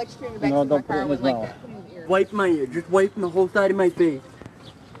 put the electric in the back No, of my don't put it car in with his like mouth. put it in the ear. Wipe my ear. Just wipe the whole side of my face.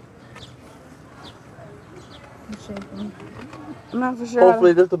 I'm not for sure.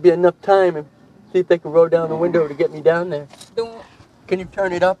 Hopefully this will be enough time and see if they can roll down the window to get me down there. Can you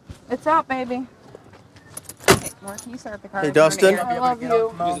turn it up? It's out, baby. More, can you start the car? Hey, Dustin. I love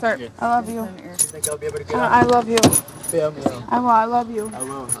you. Start. I love you. You think I'll be able to get I love you. Bail me out. I will. I love you. I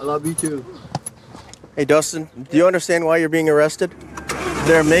will. I love you too. Hey, Dustin, do you understand why you're being arrested?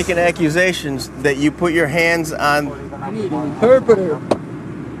 They're making accusations that you put your hands on... I need an interpreter.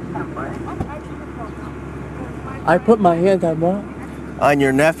 I put my hands on what? On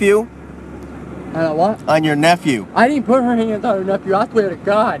your nephew? On what? On your nephew. I didn't put her hands on her nephew. I swear to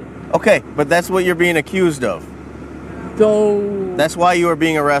God. Okay, but that's what you're being accused of. So... That's why you are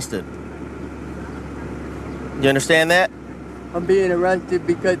being arrested. You understand that? I'm being arrested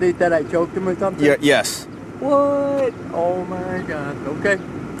because they said I choked him or something? Yes. What? Oh my God. Okay.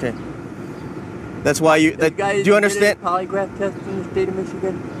 Okay. That's why you... do you understand? Polygraph test in the state of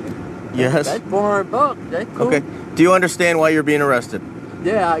Michigan? Yes. That's $400. That's cool. Okay. Do you understand why you're being arrested?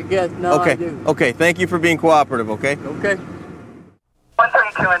 Yeah, I guess now okay. I do. Okay. Thank you for being cooperative, okay? Okay.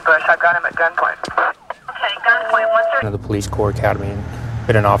 132 in Bush. I've got him at gunpoint. Okay, gunpoint. The police corps academy and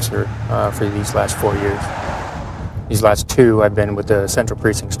been an officer for these last 4 years. These last 2, I've been with the Central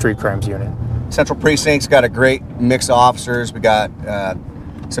Precinct Street Crimes Unit. Central Precinct's got a great mix of officers. We got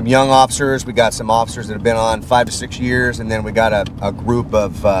some young officers. We got some officers that have been on 5 to 6 years, and then we got a group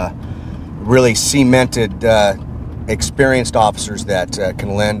of really cemented, experienced officers that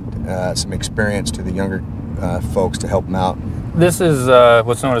can lend some experience to the younger folks to help them out. This is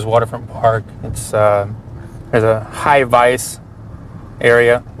what's known as Waterfront Park. It's there's a high vice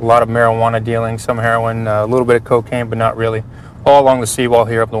area, a lot of marijuana dealing, some heroin, a little bit of cocaine, but not really. All along the seawall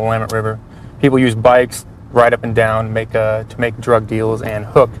here up the Willamette River. People use bikes right up and down to make drug deals and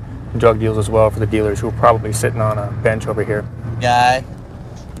hook drug deals as well for the dealers who are probably sitting on a bench over here. Guy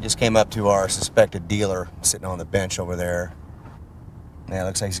just came up to our suspected dealer sitting on the bench over there. Yeah,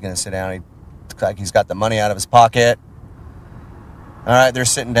 looks like he's going to sit down. He looks like he's got the money out of his pocket. All right, they're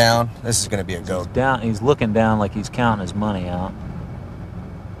sitting down. This is going to be a go. He's looking down like he's counting his money out.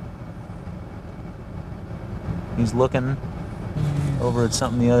 He's looking over at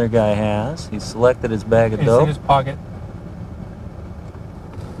something the other guy has. He's selected his bag of It's dope. in his pocket.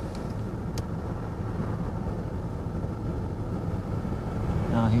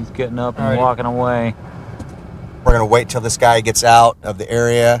 Now he's getting up and walking away. We're going to wait till this guy gets out of the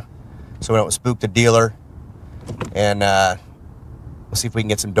area so we don't spook the dealer. And we'll see if we can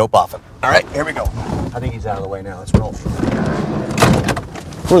get some dope off him. All right, here we go. I think he's out of the way now. Let's roll.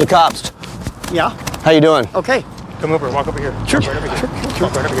 We're the cops. Yeah. How you doing? Okay. Come over, walk over here. Sure. Right over here.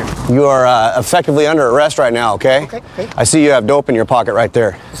 Walk right over here. You are effectively under arrest right now, okay? Okay, okay. I see you have dope in your pocket right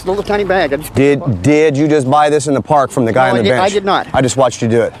there. It's a little tiny bag. Did you just buy this in the park from the guy on the bench? I did not. I just watched you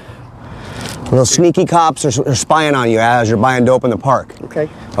do it. Little sneaky cops are spying on you as you're buying dope in the park. Okay.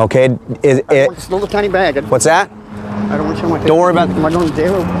 Okay. It's a little tiny bag. What's that? I don't want to show my face. Don't worry about it. Am I going to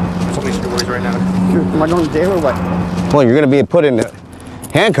jail? Police stories right now. Am I going to jail or what? Well, you're going to be put in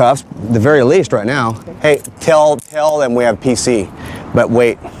handcuffs, the very least, right now. Okay. Hey, tell them we have PC, but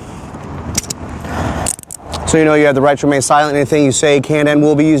wait. So you know you have the right to remain silent. Anything you say can and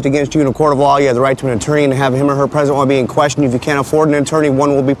will be used against you in a court of law. You have the right to an attorney and have him or her present while being questioned. If you can't afford an attorney,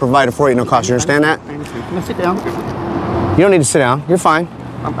 one will be provided for you at no cost. You understand that? Can I sit down? You don't need to sit down. You're fine.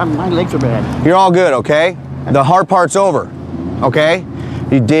 My legs are bad. You're all good, okay? The hard part's over, okay?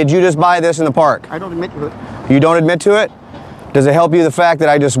 Did you just buy this in the park? I don't admit to it. You don't admit to it? Does it help you the fact that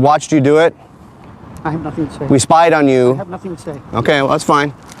I just watched you do it? I have nothing to say. We spied on you. I have nothing to say. Okay, well, that's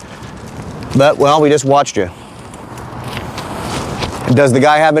fine. But, well, we just watched you. Does the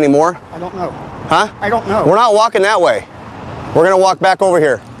guy have any more? I don't know. Huh? I don't know. We're not walking that way. We're going to walk back over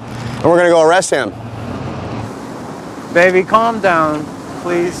here. And we're going to go arrest him. Baby, calm down,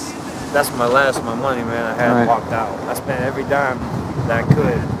 please. That's my money, man. I had walked out. I spent every dime that I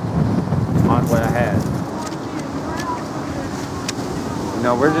could on what I had. You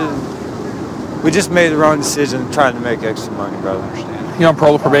know, we just made the wrong decision trying to make extra money, brother. You on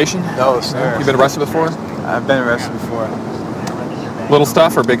parole or probation? No, sir. You been arrested before? I've been arrested before. Little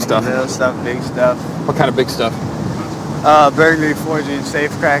stuff or big stuff? Little stuff, big stuff. What kind of big stuff? Burglary, forgery, and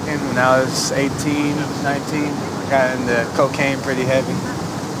safe cracking. When I was 18, 19, got into cocaine pretty heavy.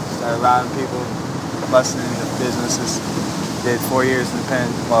 Started robbing people, busting into businesses. Did 4 years in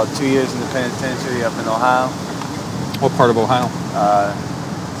the 2 years in the penitentiary up in Ohio. What part of Ohio?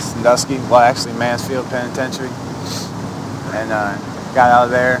 Sandusky, well actually Mansfield Penitentiary. And got out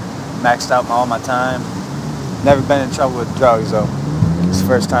of there, maxed out all my time. Never been in trouble with drugs though. It's the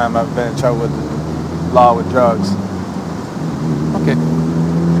first time I've been in trouble with the law with drugs. Okay.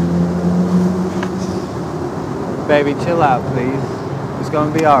 Baby, chill out, please. It's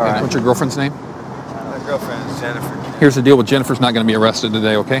gonna be all right. What's your girlfriend's name? My girlfriend is Jennifer. Here's the deal with Jennifer's not going to be arrested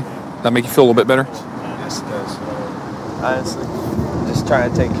today, okay? That make you feel a little bit better? Yes, it does. Honestly, I'm just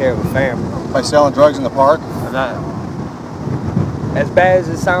trying to take care of the family. By selling drugs in the park? I'm not. As bad as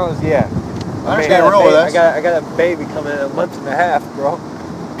it sounds, yeah. I understand real with us. I got a baby coming in a month and a half, bro.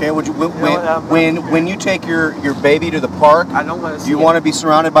 Okay, when you take your baby to the park, I don't want to. Do you want to be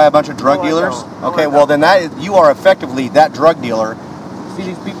surrounded by a bunch of drug dealers? Okay, well then you are effectively that drug dealer. See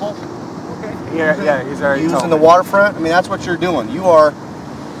these people? Yeah, he's already using the waterfront. I mean, that's what you're doing. You are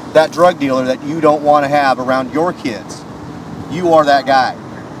that drug dealer that you don't want to have around your kids. You are that guy.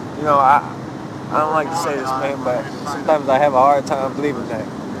 You know, I don't like to say this, man, but sometimes I have a hard time believing that.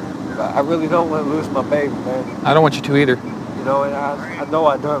 But I really don't want to lose my baby, man. I don't want you to either. You know, and I know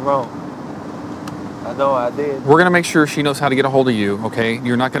I done wrong. I know I did. We're going to make sure she knows how to get a hold of you, okay?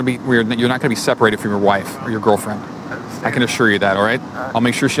 You're not going to be separated from your wife or your girlfriend. I can assure you that, all right? I'll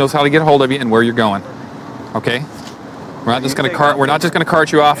make sure she knows how to get a hold of you and where you're going. Okay? We're not just going to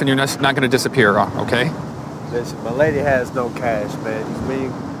cart you off and you're not going to disappear, okay? Listen, my lady has no cash, man.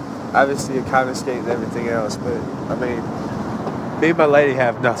 obviously it confiscates everything else, but I mean, me and my lady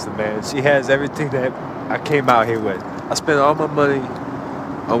have nothing, man. She has everything that I came out here with. I spent all my money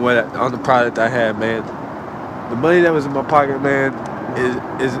on the product I had, man. The money that was in my pocket, man,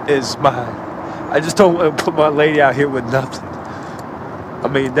 is mine. I just don't want to put my lady out here with nothing. I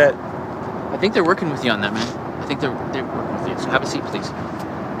mean that. I think they're working with you on that, man. I think they're working with you. So have a seat, please.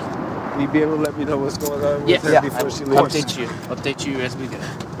 Can you be able to let me know what's going on Yeah, with her before she leaves? Update you as we go.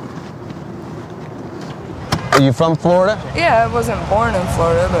 Are you from Florida? Yeah, I wasn't born in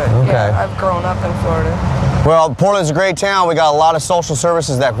Florida, but yeah, I've grown up in Florida. Well, Portland's a great town. We got a lot of social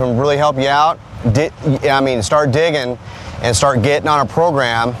services that can really help you out. Start digging and start getting on a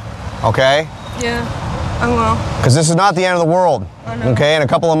program, okay? Yeah, I will. Because this is not the end of the world. I know. Okay, in a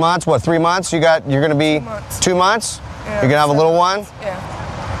couple of months, what, 3 months? You're gonna be 2 months. 2 months? Yeah, you're gonna have a little one?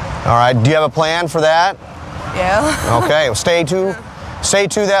 Yeah. All right. Do you have a plan for that? Yeah. Okay. Well, stay to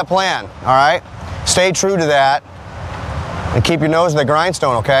that plan. All right. Stay true to that, and keep your nose to the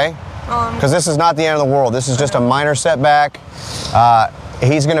grindstone. Okay. Because this is not the end of the world. This is just a minor setback.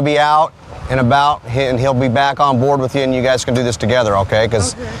 He's going to be out and about, and he'll be back on board with you, and you guys can do this together. Okay.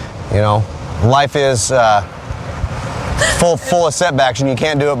 Because you know, life is full of setbacks, and you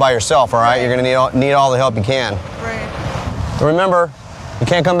can't do it by yourself. All right. You're going to need all the help you can. Right. Remember, you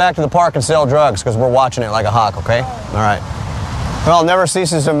can't come back to the park and sell drugs because we're watching it like a hawk, okay? All right. Well, it never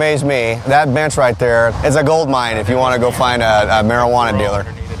ceases to amaze me. That bench right there is a gold mine if you want to go find a marijuana dealer.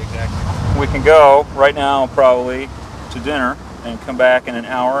 We can go right now probably to dinner and come back in an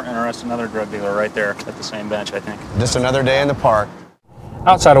hour and arrest another drug dealer right there at the same bench, I think. Just another day in the park.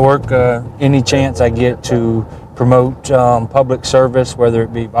 Outside of work, any chance I get to promote public service, whether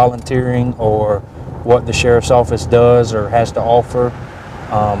it be volunteering or what the sheriff's office does or has to offer,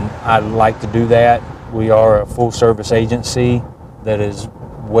 I'd like to do that. We are a full-service agency that is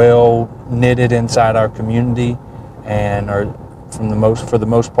well knitted inside our community, and are for the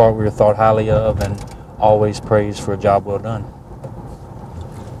most part we are thought highly of and always praised for a job well done.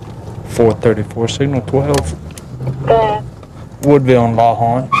 434 signal 12. Woodville and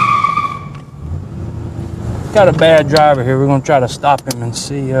Lawhorn. Got a bad driver here. We're going to try to stop him and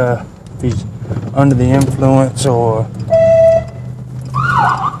see if he's under the influence or.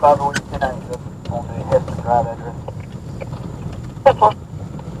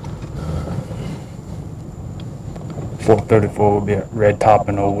 434 will be at Red Top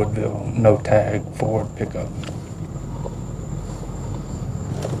in Old Woodville. No tag, Ford pickup.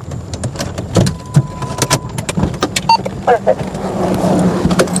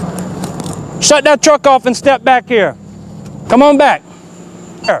 Shut that truck off and step back here. Come on back.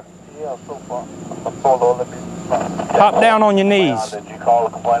 Here. Hop down on your knees. Did you call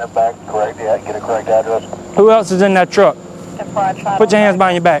the complainant back? Correct? Yeah, get a correct address. Who else is in that truck? Put your hands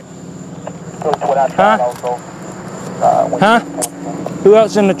behind your back. Huh? Huh? Who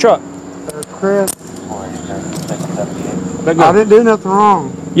else in the truck? Chris. Let go. I didn't do nothing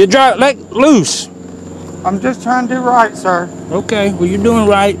wrong. You drive, let loose. I'm just trying to do right, sir. Okay, well you're doing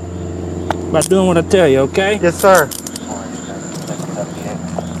right by doing what I tell you, okay? Yes, sir.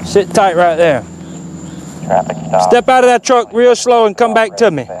 Sit tight right there. Traffic stop. Step out of that truck real slow and come back to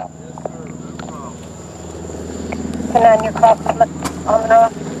me. And then your call on the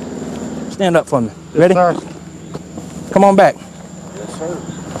road. Stand up for me. Ready? Yes, sir. Come on back. Yes, sir.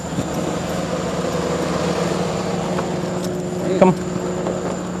 Come on.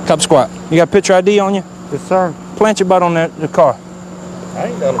 Cup squat. You got picture ID on you? Yes, sir. Plant your butt on the car. I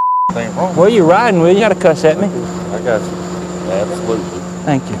ain't done a thing wrong. Where you riding with? You gotta cuss at me. I got you. Absolutely.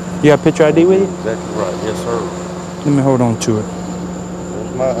 Thank you. You got picture ID with you? Exactly right. Yes, sir. Let me hold on to it.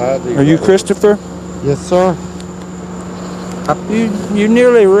 There's my ID. Are you Christopher? Yes, sir. You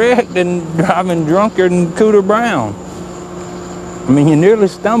nearly wrecked and driving drunker than Cooter Brown. I mean, you nearly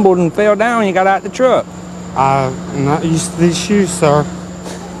stumbled and fell down and you got out the truck. I'm not used to these shoes, sir.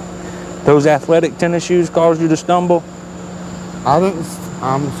 Those athletic tennis shoes caused you to stumble? I'm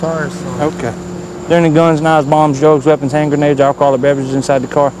sorry, sir. Okay. There any guns, knives, bombs, drugs, weapons, hand grenades, alcoholic beverages inside the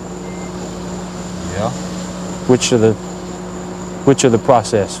car? Yeah. Which are the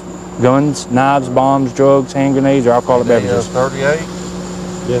process? Guns, knives, bombs, drugs, hand grenades, or alcoholic beverages? 38.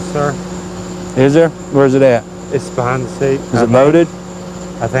 Yes, sir. Is there? Where's it at? It's behind the seat. Is it loaded?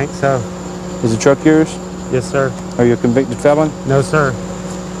 I think so. Is the truck yours? Yes, sir. Are you a convicted felon? No, sir.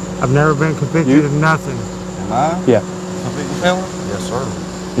 I've never been convicted of nothing. Am I? Yeah. Convicted felon? Yes, sir.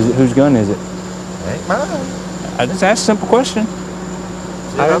 Is it whose gun is it? Ain't mine. I just asked a simple question.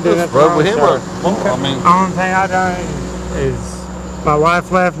 I didn't do just nothing rode wrong, with him. sir. I mean, Only thing I done is my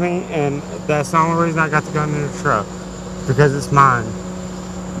wife left me, and that's the only reason I got the gun in the truck, because it's mine.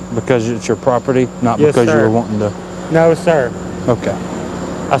 because it's your property, not Yes, because you sir. were wanting to? No, sir. Okay.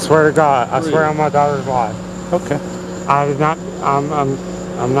 I swear to God. I swear on my daughter's life. Okay. I'm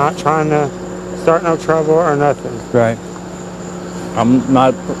not trying to start no trouble or nothing. Right. I'm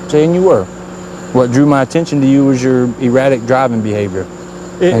not saying you were. What drew my attention to you was your erratic driving behavior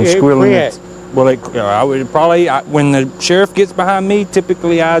and squealing. Well, I would probably, when the sheriff gets behind me,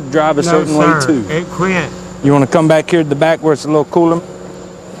 typically I drive a certain way too. It quit. You want to come back here to the back where it's a little cooler?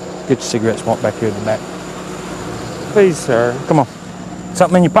 Get your cigarettes, walk back here to the back. Please, sir. Come on.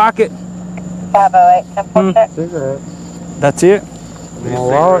 Something in your pocket? 508, Cigarette. That's it? My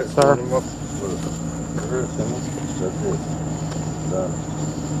wallet, sir.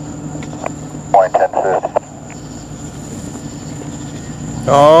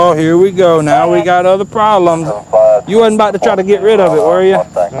 Oh, here we go. Now we got other problems. You wasn't about to try to get rid of it, were you?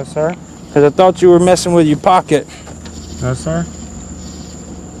 No, sir. Because I thought you were messing with your pocket. No, sir.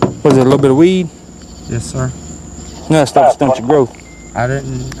 Was it a little bit of weed? Yes, sir. No, that's not stunt your growth. I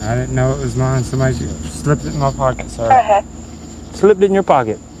didn't know it was mine. Somebody slipped it in my pocket, sir. Slipped it in your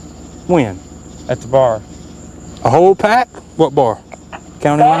pocket? When? At the bar. A whole pack? What bar?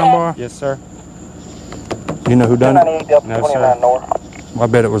 County line bar? Yes, sir. You know who done it? No, sir. Well, I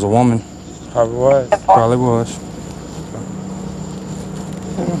bet it was a woman. Probably was. Probably was.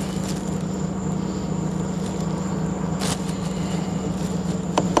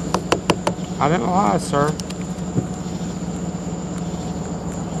 I didn't lie, sir.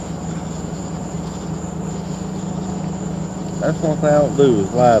 That's one thing I don't do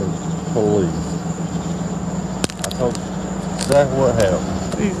is lie to police. I told you exactly what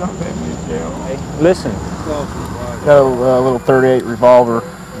happened. Please don't take me to jail. Hey, listen. Got a little 38 revolver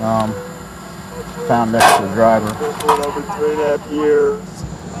found next to the driver. It's been over 3.5 years.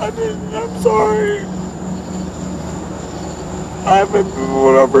 I'm sorry. I've been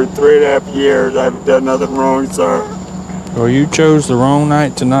over 3.5 years. I haven't done nothing wrong, sir. Well, you chose the wrong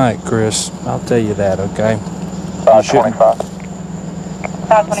night tonight, Chris. I'll tell you that, okay? You shouldn't. 525.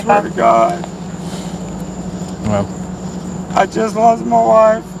 I swear to God. Well, I just lost my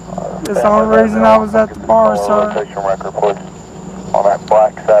wife. That's the only reason I was at the bar, sir. Record, please. On that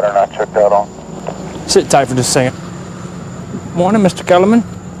black Saturn I checked out on. sit tight for just a second. Morning, Mr. Kellerman.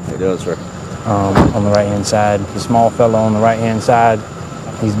 How you doing, sir? On the right-hand side, the small fellow on the right-hand side,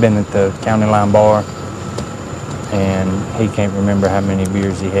 he's been at the county line bar, and he can't remember how many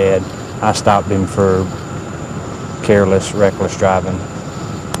beers he had. I stopped him for careless, reckless driving.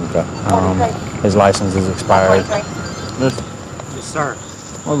 Okay. His license is expired. Yes, sir.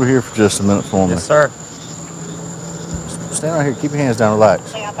 Over here for just a minute for me. Yes, sir. Stand right here. Keep your hands down.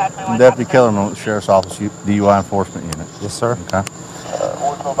 Relax. I'm Deputy Kellerman with the Sheriff's Office DUI Enforcement Unit. Yes, sir. Okay.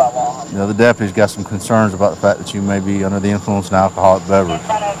 You know, the deputy's got some concerns about the fact that you may be under the influence of an alcoholic beverage.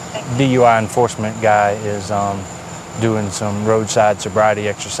 DUI enforcement guy is doing some roadside sobriety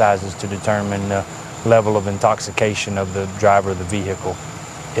exercises to determine the level of intoxication of the driver of the vehicle.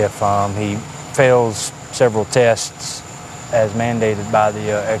 If he fails several tests as mandated by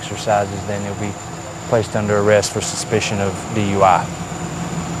the exercises, then he'll be placed under arrest for suspicion of DUI.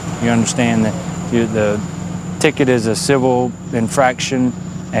 You understand that the ticket is a civil infraction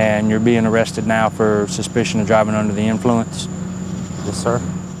and you're being arrested now for suspicion of driving under the influence? Yes, sir.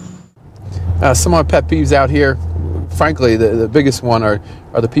 Some of my pet peeves out here, frankly, the biggest one are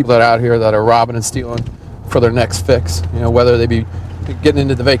the people that are out here that are robbing and stealing for their next fix. You know, whether they be getting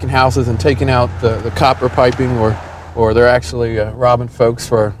into the vacant houses and taking out the copper piping, or they're actually robbing folks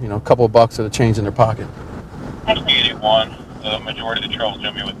for, you know, a couple of bucks of the change in their pocket. 81, the majority of the trouble's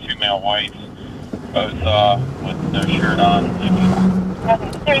going to be with two male whites, both with no shirt on.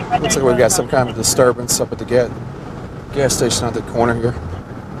 Looks like we've got some kind of disturbance up at the gas station at the corner here.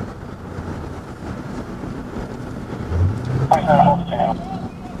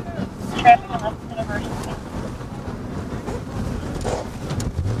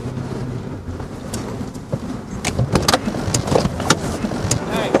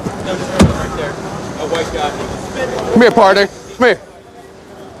 Come here, partner. Come here.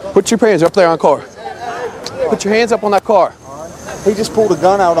 Put your hands up there on the car. Put your hands up on that car. He just pulled a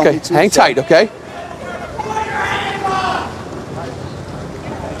gun out on me too. Hang tight, okay?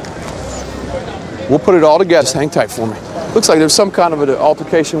 We'll put it all together. Just hang tight for me. Looks like there's some kind of an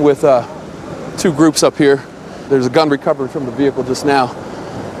altercation with two groups up here. There's a gun recovered from the vehicle just now.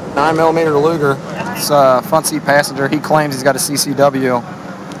 9mm Luger. It's a front seat passenger. He claims he's got a CCW.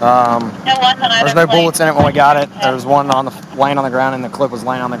 There's no bullets in it when we got it. There was one laying on the ground, and the clip was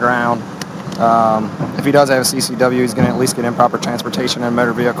laying on the ground. If he does have a CCW, he's going to at least get improper transportation in a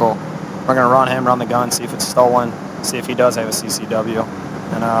motor vehicle. We're going to run the gun, see if it's stolen, see if he does have a CCW.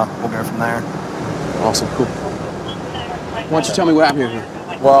 and we'll go from there. Awesome, cool. Why don't you tell me what happened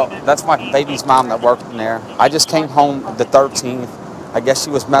here? Well, that's my baby's mom that worked in there. I just came home the 13th. I guess she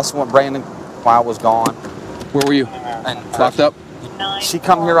was messing with Brandon while I was gone. Where were you? Locked up? She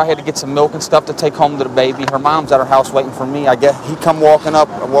come here. I had to get some milk and stuff to take home to the baby. Her mom's at her house waiting for me. I guess he come walking up,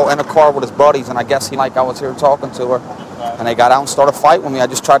 well, in a car with his buddies, and I guess he like I was here talking to her. And they got out and started fighting with me. I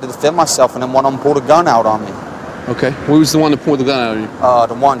just tried to defend myself, and then one of them pulled a gun out on me. Okay. Who was the one that pulled the gun out on you?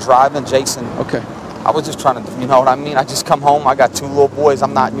 The one driving, Jason. Okay. I was just trying to, you know what I mean? I just come home. I got 2 little boys.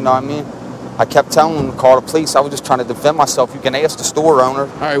 I'm not, you know what I mean? I kept telling them to call the police. I was just trying to defend myself. You can ask the store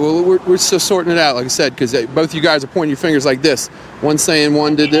owner. All right, well, we're still sorting it out, like I said, because both you guys are pointing your fingers like this. One saying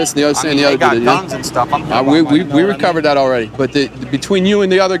one did this, and the other saying the other did it. They got guns and stuff. We recovered that already. But between you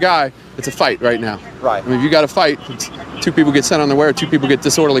and the other guy, it's a fight right now. Right. I mean, if you got a fight, 2 people get sent on their way, or 2 people get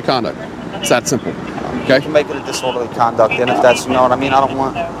disorderly conduct. It's that simple. Okay? You can make it a disorderly conduct, and if that's, you know what I mean, I don't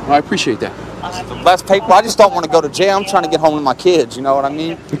want... Well, I appreciate that. Less paper. I just don't want to go to jail. I'm trying to get home to my kids, you know what I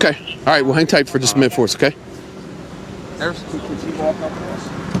mean? Okay. All right, well, hang tight for just a minute for us, okay? There's...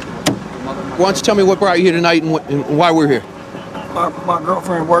 Why don't you tell me what brought you here tonight and why we're here? My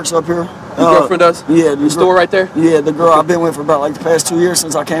girlfriend works up here. Your girlfriend does? Yeah. The store right there? Yeah, the girl I've been with for about like the past 2 years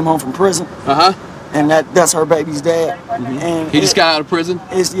since I came home from prison. Uh-huh. And that's her baby's dad. And he just got out of prison?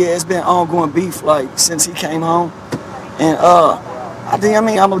 It's been ongoing beef like since he came home. And I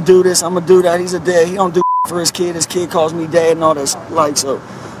mean I'm gonna do this, I'm gonna do that. He's a dad. He don't do for his kid. His kid calls me dad and all this. Like, so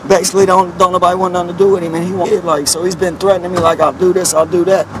basically don't nobody want nothing to do with him, and he won't it, like, so he's been threatening me like I'll do this, I'll do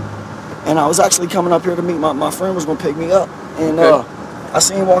that. And I was actually coming up here to meet my friend was gonna pick me up, and I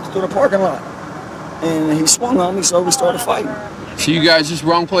seen him walking through the parking lot, and he swung on me, so we started fighting. So you guys just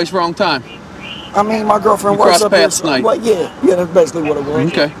wrong place, wrong time? I mean, my girlfriend works up here. So, well, yeah, that's basically what it was.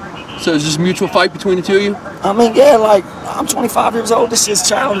 Okay. So it's just a mutual fight between the 2 of you? I mean, yeah, like, I'm 25 years old. This is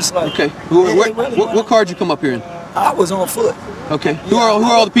childish. Like, okay. What car did you come up here in? I was on foot. Okay. Who are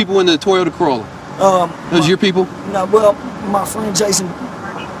all the people in the Toyota Corolla? Those your people? No, well, my friend Jason.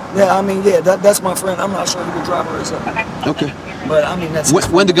 Yeah, I mean, yeah, that's my friend. I'm not sure who the driver is. Okay. But I mean, that's.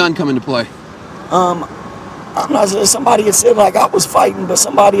 When did the gun come into play? I'm not sure. Somebody had said like I was fighting, but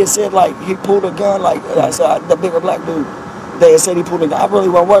somebody had said like he pulled a gun. Like I said, the bigger black dude. They had said he pulled a gun. I really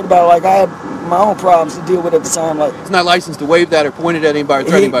wasn't worried about it. Like I had my own problems to deal with at the time. Like he's not licensed to wave that or point it at anybody or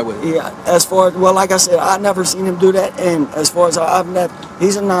threaten anybody with it. Yeah. As far as like I said, I never seen him do that. And as far as I've never,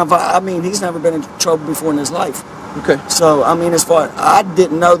 he's a non-violent. I mean, he's never been in trouble before in his life. Okay. So I mean, as far as I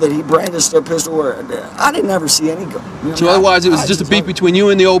didn't know that he brandished a pistol, or I didn't ever see any gun. You know, so otherwise, it was just a beef between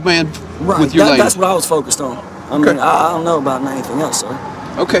you and the old man with your lady. That's what I was focused on. I mean, I don't know about anything else,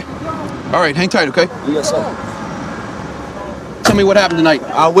 sir. Okay. All right, hang tight, okay? Yes, sir. Tell me what happened tonight.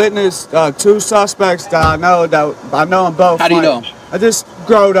 I witnessed 2 suspects that I know them both. How do you know them? I just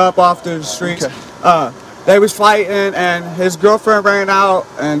growed up off the streets. Okay. They was fighting, and his girlfriend ran out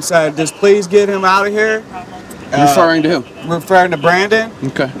and said, "Just please get him out of here." Referring to who? Referring to Brandon.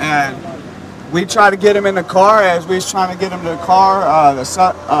 Okay. And we tried to get him in the car. As we was trying to get him to the car,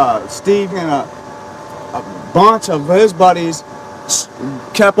 Steve and a bunch of his buddies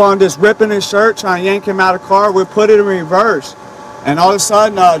kept on just ripping his shirt, trying to yank him out of the car. We put it in reverse. And all of a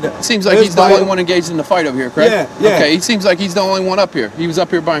sudden, it seems like he's the only one engaged in the fight over here, correct? Yeah. Okay, he seems like he's the only one up here. He was up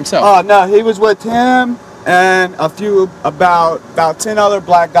here by himself. Oh no, he was with him and about 10 other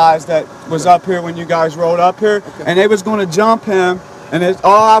black guys that was up here when you guys rolled up here, and they was going to jump him. And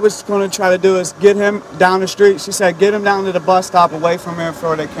all I was going to try to do is get him down the street. She said, "Get him down to the bus stop, away from here,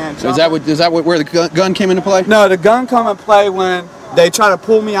 before they can't jump." Is that where the gun came into play? No, the gun come into play when they tried to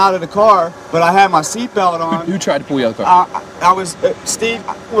pull me out of the car, but I had my seatbelt on. Who tried to pull you out of the car? I was Steve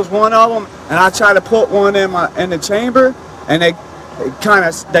was one of them, and I tried to put one in the chamber, and they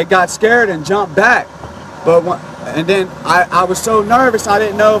got scared and jumped back. And then I was so nervous I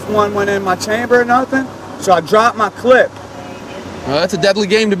didn't know if one went in my chamber or nothing, so I dropped my clip. Well, that's a deadly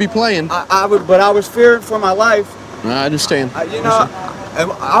game to be playing. But I was fearing for my life. I understand.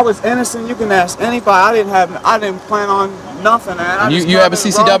 I was innocent. You can ask anybody. I didn't plan on nothing. You have a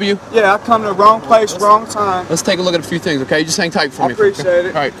CCW? Yeah, I come to the wrong place, wrong time. Let's take a look at a few things, okay? Just hang tight for me. I appreciate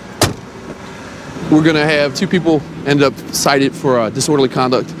it. All right. We're going to have 2 people end up cited for disorderly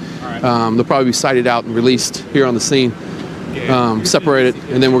conduct. They'll probably be cited out and released here on the scene, separated.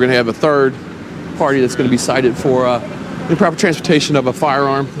 And then we're going to have a 3rd party that's going to be cited for improper transportation of a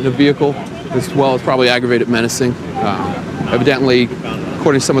firearm in a vehicle, as well as probably aggravated menacing. Evidently,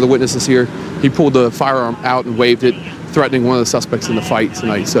 according to some of the witnesses here, he pulled the firearm out and waved it, threatening one of the suspects in the fight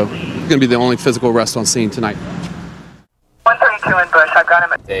tonight. So it's going to be the only physical arrest on scene tonight. 132 in Bush, I've got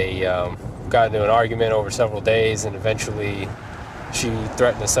him. They got into an argument over several days, and eventually She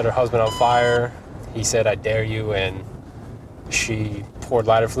threatened to set her husband on fire. He said, "I dare you," and she poured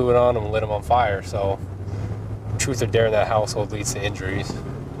lighter fluid on him and lit him on fire. So, truth or dare in that household leads to injuries.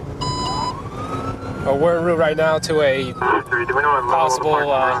 We're en route right now to a possible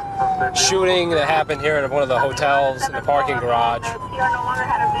shooting that happened here at one of the hotels in the parking garage.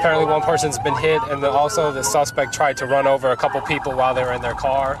 Apparently one person's been hit, and also the suspect tried to run over a couple people while they were in their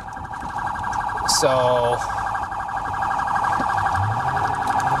car. So,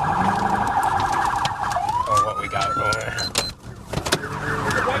 what we got going there.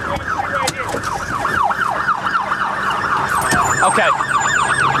 Okay.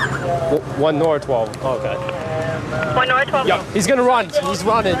 1 north 12. Oh, okay. 1 north 12. Yo, he's gonna run. He's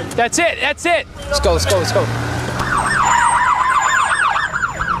running. That's it. That's it. Let's go. Let's go. Let's go.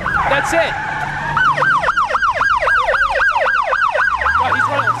 That's it. Right, he's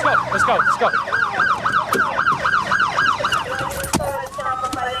running. Let's go. Let's go. Let's go.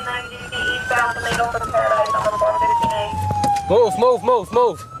 Move, move, move,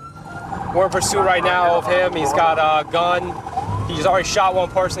 move. We're in pursuit right now of him. He's got a gun. He's already shot one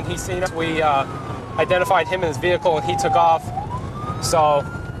person. He's seen us. We identified him in his vehicle and he took off. So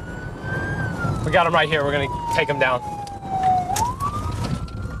we got him right here. We're gonna take him down.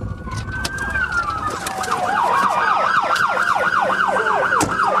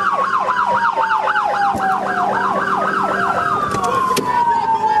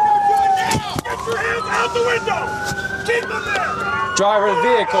 Driver of the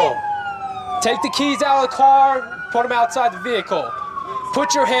vehicle, take the keys out of the car, put them outside the vehicle.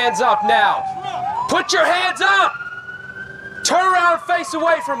 Put your hands up now. Put your hands up! Turn around and face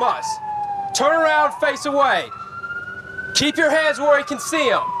away from us. Turn around and face away. Keep your hands where he can see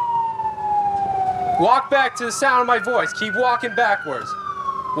them. Walk back to the sound of my voice. Keep walking backwards.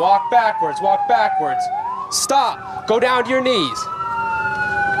 Walk backwards, walk backwards. Stop, go down to your knees.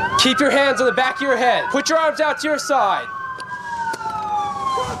 Keep your hands on the back of your head. Put your arms out to your side.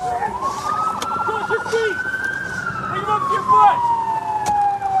 Cross your feet! Bring them up to your butt!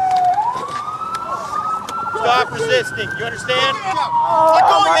 Stop resisting, you understand? Let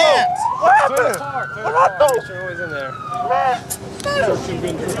go of your hands! What happened? What happened? You're always in there.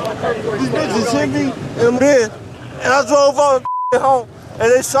 These bitches hit me and I'm dead. And I drove all the home and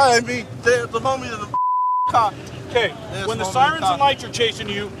they shot at me. The homies in the car. Okay, when the sirens and lights are chasing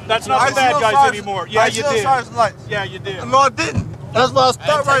you, that's not the bad guys anymore. Yeah, you did. Yeah, you did. No, I didn't. That's why I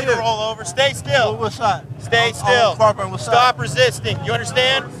stopped right here. Roll over. Stay still. What shot? Stay still. Stop resisting. You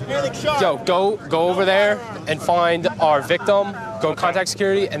understand? Yo, go over there and find our victim. Go contact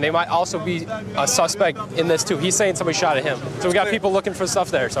security, and they might also be a suspect in this too. He's saying somebody shot at him. So we got people looking for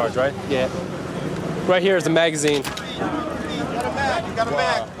stuff there, Sarge, right? Yeah. Right here is the magazine. You got a bag. You got a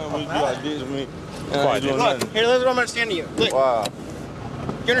bag. Look, here, this is what I'm understanding you. Look. Wow.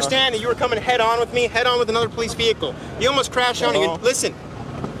 You understand that you were coming head on with me, head on with another police vehicle. You almost crashed on you. Listen,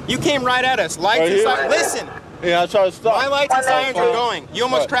 you came right at us. Lights and sirens. Listen. Yeah, I tried to stop. My lights and sirens are going. You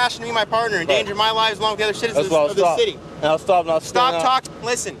almost crashed into me, my partner, endangered my lives along with the other citizens of the city. And I stopped. And I Stop talking.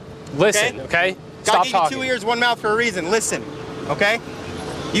 Listen. Listen, okay? Stop God talking. gave you 2 ears, 1 mouth for a reason. Listen, okay?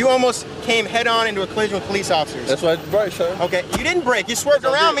 You almost came head on into a collision with police officers. That's why I brake, sir. Okay, you didn't brake. You swerved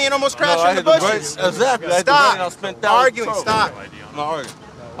around me and almost crashed into the bushes. Exactly. Stop arguing. Stop. I'm not arguing.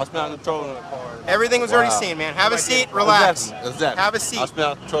 I spent out of control in the car. Everything was already seen, man. Have a seat. Relax. Exactly. Have a seat. I spent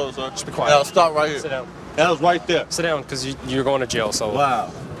out of control, sir. Just be quiet. And I'll stop right here. Sit down. That was right there. Sit down, because you're going to jail, so wow.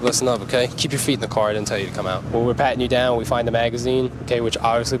 Listen up, okay? Keep your feet in the car. I didn't tell you to come out. When we're patting you down, we find the magazine, okay, which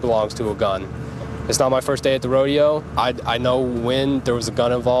obviously belongs to a gun. It's not my first day at the rodeo. I know when there was a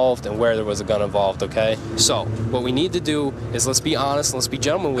gun involved and where there was a gun involved, okay? So, what we need to do is let's be honest and let's be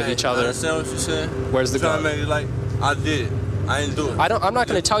gentlemen with each other. I understand what you're saying. Where's the gun? Trying to make it like I did it. I didn't do it. I'm not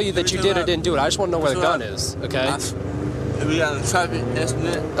going to tell you that you did or didn't do it. I just want to know where the gun is, okay? We got in a traffic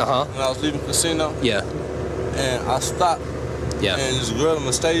accident when I was leaving the casino. Yeah. And I stopped. Yeah. And this girl in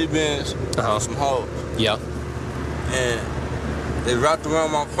Mercedes-Benz with some hoes. Yeah. And they wrapped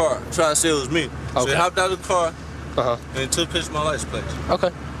around my car, trying to say it was me. So they hopped out of the car and they took pictures of my license plate.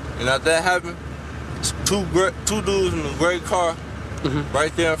 Okay. And after that happened, two dudes in a gray car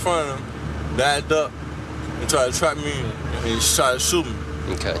right there in front of them backed up and tried to trap me and tried to shoot me.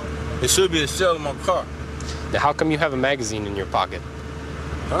 Okay. It should be a shell in my car. Now, how come you have a magazine in your pocket?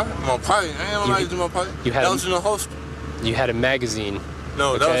 Huh? My pocket? I ain't have a magazine in my pocket. That was in the holster. You had a magazine.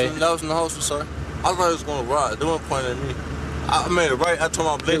 No, that was in the holster, sir. I thought it was going to ride. They weren't pointing at me. I made it right. I told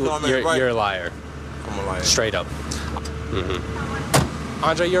my blinker I made it right. You're a liar. I'm a liar. Straight up.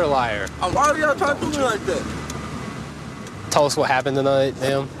 Andre, you're a liar. Why are y'all trying to do me like that? Tell us what happened tonight,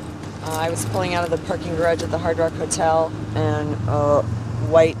 ma'am. I was pulling out of the parking garage at the Hard Rock Hotel, and a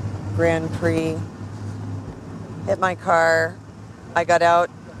white Grand Prix hit my car. I got out.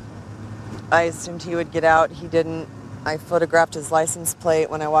 I assumed he would get out. He didn't. I photographed his license plate.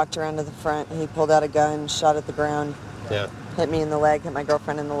 When I walked around to the front, he pulled out a gun, shot at the ground, hit me in the leg, hit my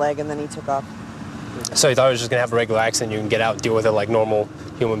girlfriend in the leg, and then he took off. So you thought he was just going to have a regular accident, you can get out and deal with it like normal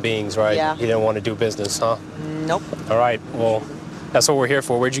human beings, right? Yeah. He didn't want to do business, huh? Nope. All right, well, that's what we're here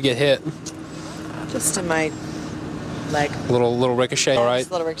for. Where'd you get hit? Just in my leg. Little ricochet, all right? Just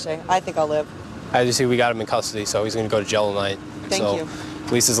a little ricochet. I think I'll live. As you see, we got him in custody, so he's going to go to jail tonight. Thank you.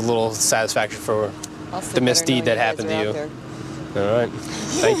 At least it's a little satisfaction for the misdeed that happened to you. All right,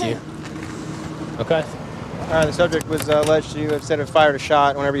 thank you. Okay. All right, the subject was alleged to have said have fired a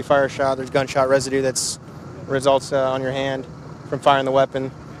shot. Whenever you fire a shot, there's gunshot residue that's results on your hand from firing the weapon.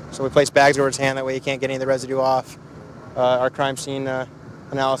 So we placed bags over his hand, that way you can't get any of the residue off. Our crime scene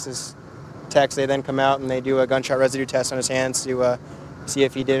analysis techs, they then come out and they do a gunshot residue test on his hands to see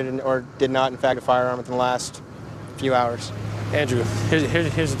if he did or did not, in fact, a firearm within the last few hours. Andrew,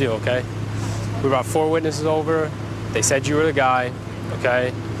 here's the deal, okay? We brought 4 witnesses over. They said you were the guy,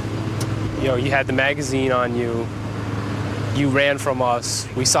 okay? You know, you had the magazine on you. You ran from us.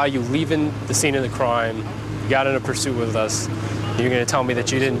 We saw you leaving the scene of the crime. You got in a pursuit with us. You're going to tell me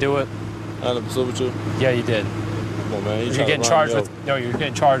that you didn't do it? I had a pursuit with you? Yeah, you did. Come on, man. You're getting charged with, you're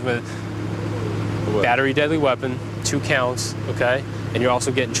getting charged with battery deadly weapon, 2 counts, okay? And you're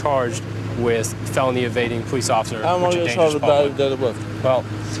also getting charged with felony evading police officer. I'm only charged with battery deadly weapon. Well,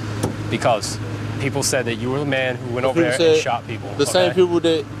 because people said that you were the man who went over there and shot people. The same people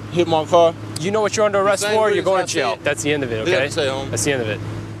that hit my car. You know what you're under arrest for, you're going to jail. That's the end of it, okay? That's the end of it.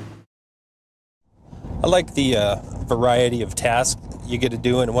 I like the variety of tasks you get to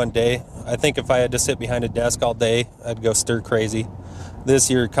do in one day. I think if I had to sit behind a desk all day, I'd go stir crazy.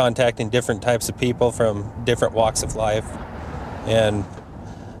 This, you're contacting different types of people from different walks of life, and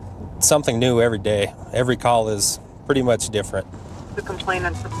something new every day. Every call is pretty much different. The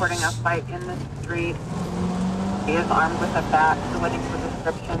complainant reporting a fight in the street. He is armed with a bat, so waiting for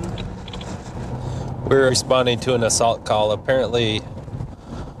description. We're responding to an assault call. Apparently,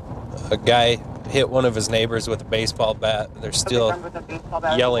 a guy hit one of his neighbors with a baseball bat. There's still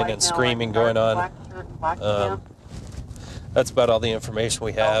yelling and screaming going on. That's about all the information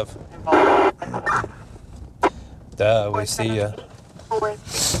we have. We see ya.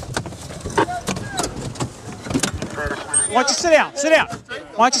 Why don't you sit down? Sit down.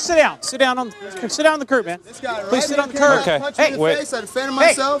 Why don't you sit down? Sit down on the curb, man. Please sit on the curb. Okay. Hey, wait.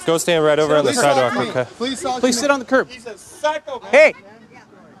 Hey. Go stand right over on the sidewalk. Okay. Please sit on the curb. Hey,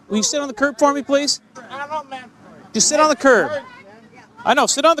 will you sit on the curb for me, please? Just sit on the curb. I know.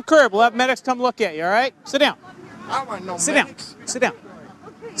 Sit on the curb. We'll have medics come look at you. All right? Sit down. Sit down. Sit down.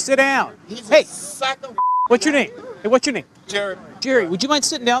 Sit down. Hey, what's your name? Hey, what's your name? Jerry. Jerry, would you mind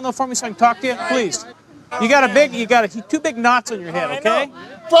sitting down though for me so I can talk to you, please? You got 2 big knots on your head, okay?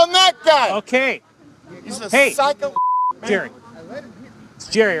 From that guy. Okay. He's a Hey, psycho. Jerry. It's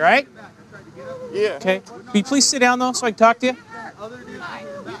Jerry, right? Yeah. Okay. Will you please sit down though so I can talk to you?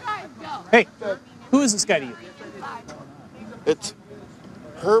 Hey, who is this guy to you? It's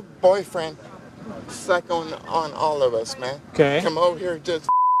her boyfriend psychoing on all of us, man. Okay. Come over here just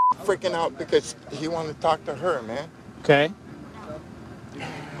freaking out because he wanted to talk to her, man. Okay.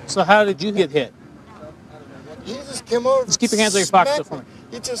 So how did you get hit? He just came over. Just keep your hands on your pockets for me.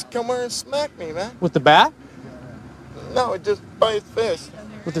 He just come over and smacked me, man. With the bat? No, just by his fist.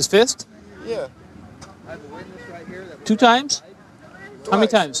 With his fist? Yeah. 2 times? How many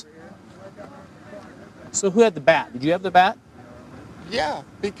times? So who had the bat? Did you have the bat? Yeah,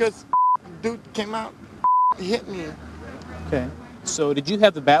 because dude came out, hit me. Okay. So did you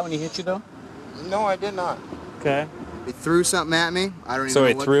have the bat when he hit you though? No, I did not. Okay. He threw something at me. I don't even So know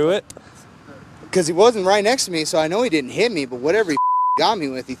he what. threw it? Because he wasn't right next to me, so I know he didn't hit me, but whatever he got me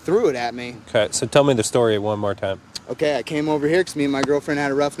with, he threw it at me. Okay, so tell me the story one more time. Okay, I came over here because me and my girlfriend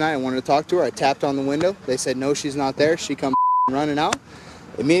had a rough night. I wanted to talk to her. I tapped on the window. They said, no, she's not there. She come running out.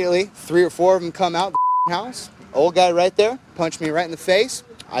 Immediately, 3 or 4 of them come out the house. Old guy right there punched me right in the face.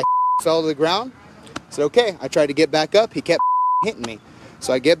 I fell to the ground. I said, okay. I tried to get back up. He kept hitting me.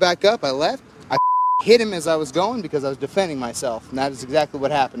 So I get back up. I left. I hit him as I was going because I was defending myself. And that is exactly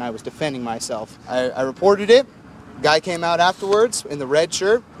what happened. I was defending myself. I reported it. Guy came out afterwards in the red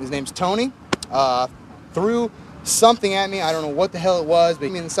shirt. His name's Tony. Threw something at me. I don't know what the hell it was, but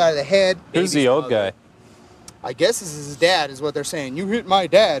hit me in the side of the head. Who's the old guy? I guess this is his dad, is what they're saying. You hit my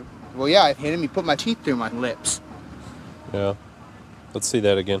dad. Well, yeah, I hit him. He put my teeth through my lips. Yeah. Let's see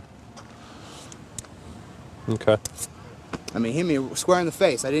that again. Okay. I mean, hit me square in the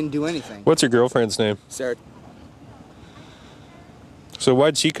face. I didn't do anything. What's your girlfriend's name? Sarah. So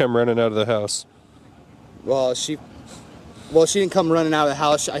why'd she come running out of the house? Well, she didn't come running out of the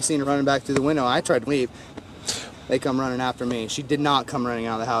house. I seen her running back through the window. I tried to leave. They come running after me. She did not come running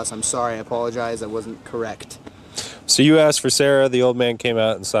out of the house. I'm sorry. I apologize. That wasn't correct. So you asked for Sarah, the old man came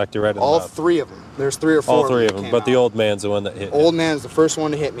out and socked you right in the All mouth. 3 of them. There's 3 or 4. All 3 of them, came but the out. old man's the one that hit you. Old man's the first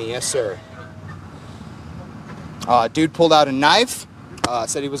one to hit me. Yes, sir. Dude pulled out a knife.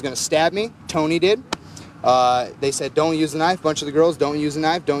 Said he was going to stab me. Tony did. They said, don't use the knife. Bunch of the girls, don't use a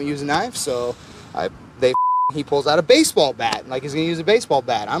knife. Don't use a knife. So he pulls out a baseball bat, like he's going to use a baseball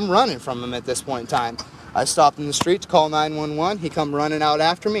bat. I'm running from him at this point in time. I stopped in the street to call 911. He come running out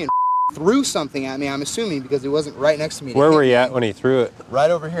after me and threw something at me, I'm assuming, because he wasn't right next to me. Where were you at when he threw it?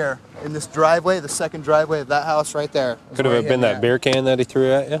 Right over here in this driveway, the second driveway of that house right there. Could have been that beer can that he threw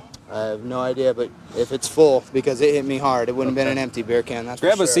at you? I have no idea, but if it's full, because it hit me hard, it wouldn't have been an empty beer can, that's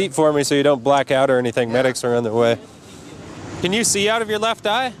Grab for a sure. seat for me so you don't black out or anything. Yeah. Medics are on their way. Can you see out of your left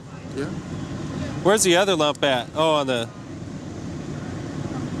eye? Yeah. Where's the other lump at? Oh, on the...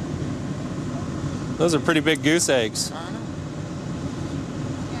 Those are pretty big goose eggs.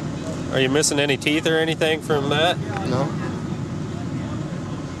 Are you missing any teeth or anything from that? No.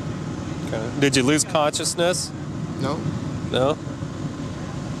 Okay. Did you lose consciousness? No. No?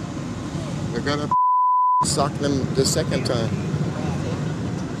 I got to sock them the second time.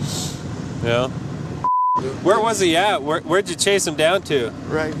 Yeah. Where was he at? Where'd you chase him down to?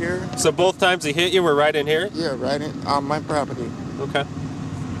 Right here. So both times he hit you were right in here? Yeah, right on my property. Okay.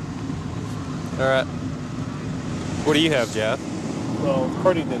 All right. What do you have, Jeff? Well,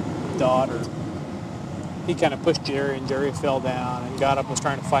 according to daughter, he kind of pushed Jerry, and Jerry fell down and got up, was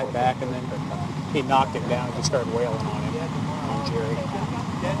trying to fight back, and then he knocked him down and just started wailing on him, on Jerry.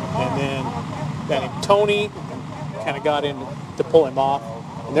 And then that guy Tony kind of got in to pull him off,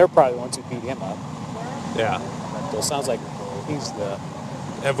 and they're probably the ones who beat him up. Yeah. So it sounds like he's the...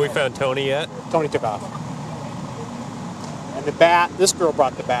 Have we found Tony yet? Tony took off. And the bat, this girl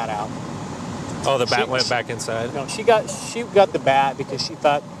brought the bat out. Oh, the bat went back inside? No, she got the bat because she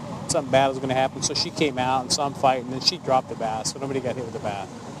thought something bad was going to happen, so she came out and saw him fight, and then she dropped the bat, so nobody got hit with the bat.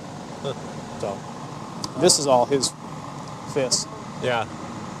 Huh. So this is all his fist. Yeah.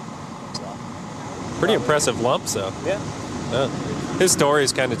 So. Pretty impressive lumps, though. Yeah. His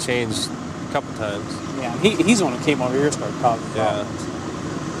story's kind of changed a couple times. Yeah, he's the one who came over here and started causing problems.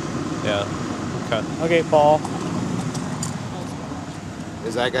 Yeah. Okay. Okay, Paul.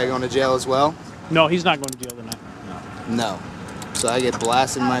 Is that guy going to jail as well? No, he's not going to jail tonight. No. So I get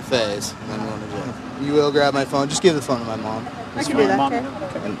blasted in my face and then going to jail. You will grab my phone. Just give the phone to my mom. I can do that,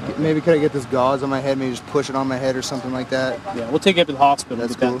 And maybe could I get this gauze on my head? Maybe just push it on my head or something like that? Yeah, we'll take it to the hospital.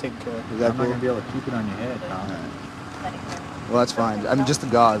 That's get cool. that taken care of. Is that I'm cool? not going to be able to keep it on your head, Tom. Well, that's fine. I mean, just the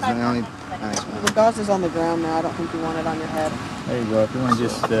gauze. I don't need... Nice, The gauze is on the ground now. I don't think you want it on your head. There you go. If you want to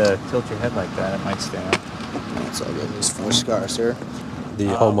just tilt your head like that, it might stay up. That's all good. Just for scar, sir. The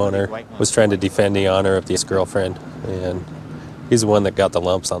homeowner was trying to defend the honor of his girlfriend, and he's the one that got the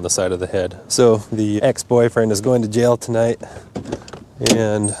lumps on the side of the head. So the ex-boyfriend is going to jail tonight,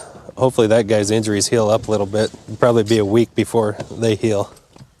 and hopefully that guy's injuries heal up a little bit. It'll probably be a week before they heal.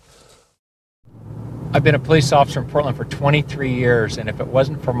 I've been a police officer in Portland for 23 years, and if it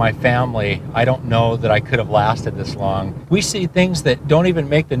wasn't for my family, I don't know that I could have lasted this long. We see things that don't even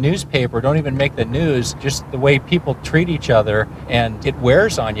make the newspaper, don't even make the news, just the way people treat each other, and it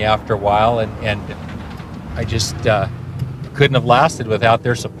wears on you after a while, and I just couldn't have lasted without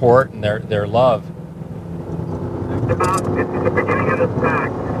their support and their love.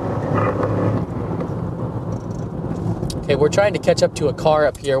 Okay, we're trying to catch up to a car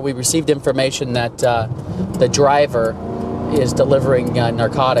up here. We received information that the driver is delivering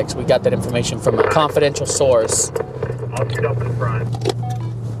narcotics. We got that information from a confidential source. I'll get up in front.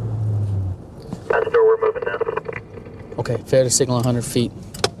 That's where we're moving now. Okay, fair to signal 100 feet.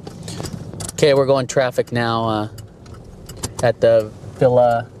 Okay, we're going traffic now at the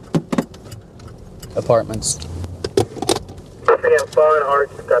Villa Apartments. Okay, I'm following Arch,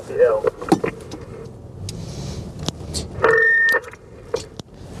 got the L.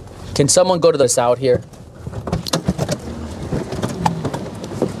 Can someone go to this out here?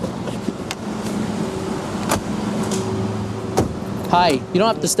 Hi, you don't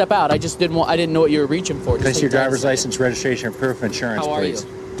have to step out. I just didn't want. I didn't know what you were reaching for. Can I see your driver's license, registration, and proof of insurance, How are please?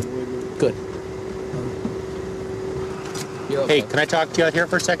 you? Good. You're okay. Hey, can I talk to you out here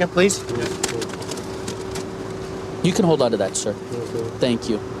for a second, please? You can hold on to that, sir. Thank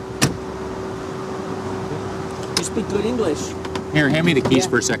you. You speak good English. Here, hand me the keys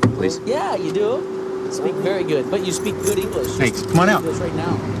for a second, please. Yeah, you do. Speak very good, but you speak good English. Thanks. Come on out. English right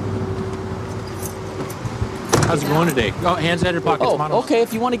now. How's it going today? Oh, hands out of your pockets. Oh, Manos. okay.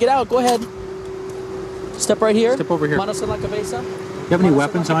 If you want to get out, go ahead. Step right here. Step over here. Manos en la cabeza. Do you have any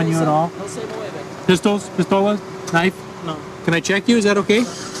weapons on you at all? No se mueve. Pistols? Pistolas? Knife? No. Can I check you? Is that okay?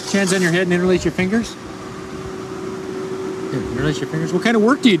 Hands on your head and interlace your fingers. Here, interlace your fingers. What kind of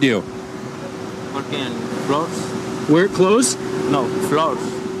work do you do? Working floors? Wear clothes? No, floors.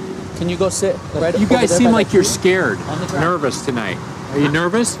 Can you go sit right You over guys there seem by like that you're tree? scared, On the ground. nervous tonight. Are you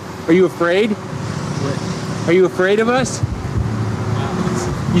nervous? Are you afraid? Are you afraid of us?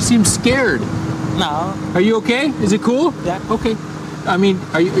 You seem scared. No. Are you okay? Is it cool? Yeah. Okay. I mean,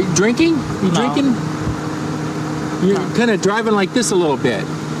 are you drinking? You drinking? You're kind of driving like this a little bit.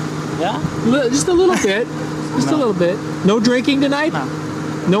 Yeah? Just a little bit. Just a little bit. No drinking tonight? No.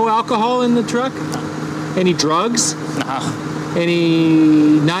 No alcohol in the truck? Any drugs? No.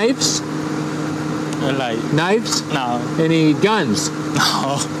 Any knives? Like Knives? no. Any guns?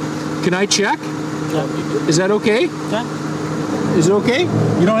 No. Can I check? Yeah. Is that okay? Yeah. Is it okay?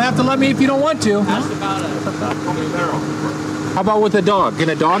 You don't have to let me if you don't want to. Ask about it. How about with a dog? Can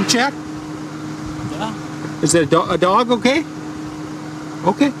a dog check? Yeah. Is it a dog okay?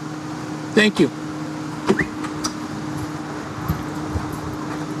 Okay. Thank you.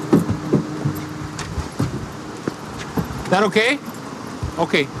 That okay?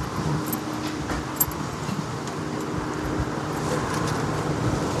 Okay.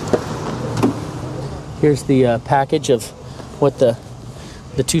 Here's the package of what the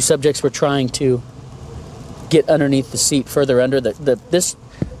two subjects were trying to get underneath the seat, further under. This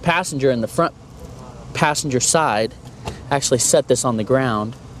passenger in the front passenger side actually set this on the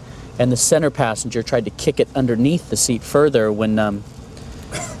ground, and the center passenger tried to kick it underneath the seat further when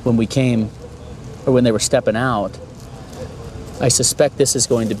we came, or when they were stepping out. I suspect this is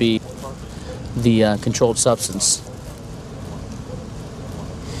going to be the controlled substance.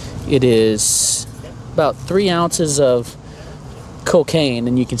 It is about 3 ounces of cocaine,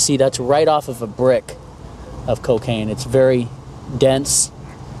 and you can see that's right off of a brick of cocaine. It's very dense,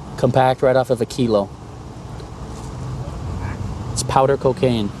 compact, right off of a kilo. It's powder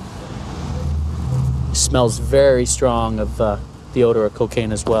cocaine. It smells very strong of the odor of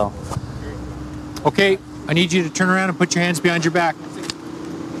cocaine as well. Okay, I need you to turn around and put your hands behind your back.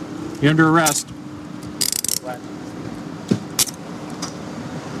 You're under arrest.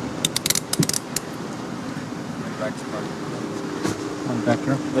 Come back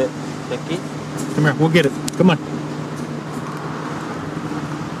here. The key? Come here, we'll get it. Come on.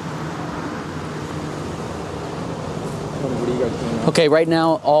 Okay, right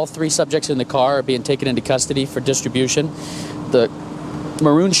now all 3 subjects in the car are being taken into custody for distribution. The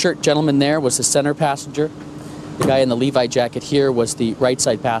maroon shirt gentleman there was the center passenger. The guy in the Levi jacket here was the right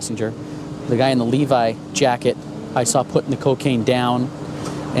side passenger. The guy in the Levi jacket I saw putting the cocaine down,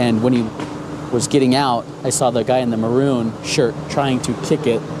 and when he was getting out, I saw the guy in the maroon shirt trying to kick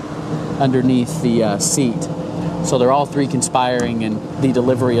it underneath the seat. So they're all 3 conspiring in the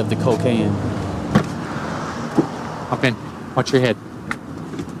delivery of the cocaine. Hop in. Watch your head.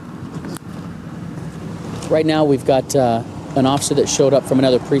 Right now we've got an officer that showed up from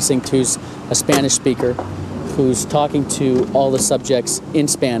another precinct who's a Spanish speaker, who's talking to all the subjects in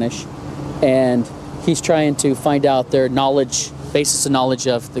Spanish, and he's trying to find out their knowledge, basis of knowledge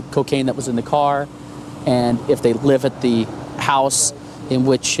of the cocaine that was in the car, and if they live at the house in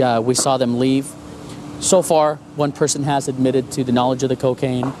which we saw them leave. So far, one person has admitted to the knowledge of the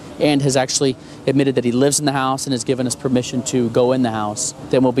cocaine and has actually admitted that he lives in the house and has given us permission to go in the house.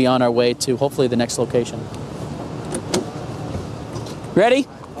 Then we'll be on our way to hopefully the next location. Ready?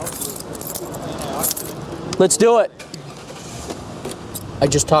 Let's do it. I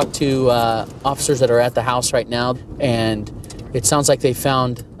just talked to officers that are at the house right now, and it sounds like they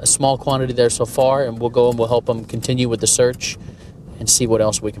found a small quantity there so far, and we'll go and we'll help them continue with the search and see what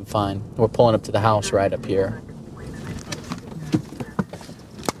else we can find. We're pulling up to the house right up here.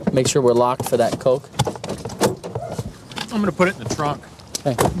 Make sure we're locked for that coke. I'm gonna put it in the trunk.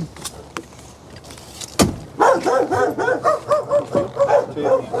 Okay.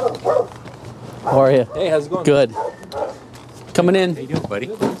 How are you? Hey, how's it going? Good. Coming in. How you doing, buddy?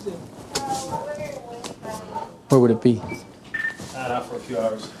 Where would it be? Out for a few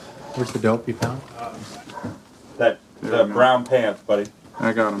hours. Where's the dope you found? The brown pants, buddy.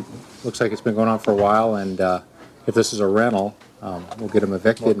 I got him. Looks like it's been going on for a while, and if this is a rental, we'll get him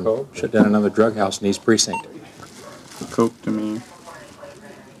evicted and shut down another drug house in East Precinct. Coke to me.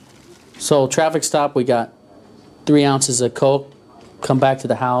 So traffic stop, we got 3 ounces of coke. Come back to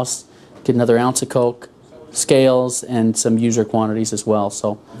the house, get another ounce of coke, scales, and some user quantities as well.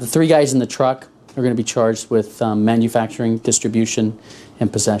 So the 3 guys in the truck are going to be charged with manufacturing, distribution,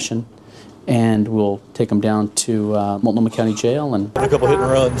 and possession. And we'll take them down to Multnomah County Jail. And a couple hit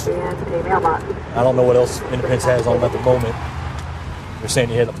and runs. I don't know what else Independence has on him at the moment. They're saying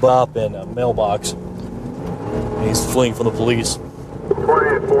he had a bop and a mailbox. And he's fleeing from the police.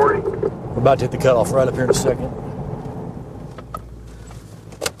 2840. We're about to hit the cutoff right up here in a second.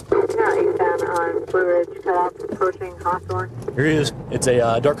 Eastbound on Blue Ridge cutoff, approaching Hawthorne. Here he is. It's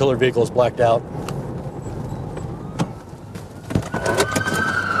a dark colored vehicle. It's blacked out.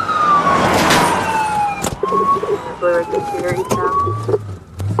 Blue Ridge Computer eastbound.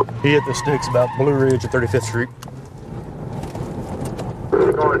 He hit the sticks about Blue Ridge at 35th Street.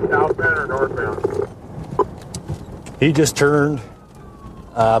 Going southbound or northbound? He just turned,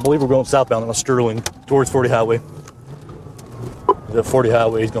 I believe we're going southbound on Sterling towards 40 Highway. The 40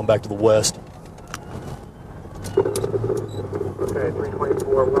 Highway is going back to the west. Okay,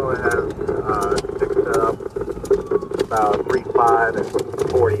 324, we'll have 6 up, about 35 and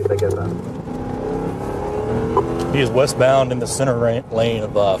 40 if they get that. He is westbound in the center lane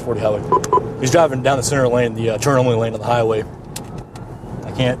of 40 Highway. He's driving down the center lane, the turn-only lane of the highway.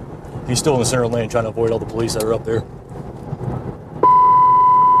 He's still in the center lane trying to avoid all the police that are up there.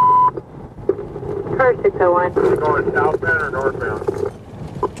 Car 601. Going southbound or northbound?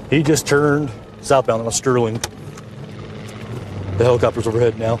 He just turned southbound on Sterling. The helicopter's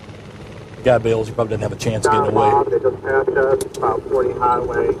overhead now. The guy bails, he probably doesn't have a chance of getting away. They just passed us, about 40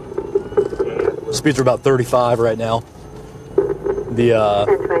 highway. Speeds are about 35 right now. We got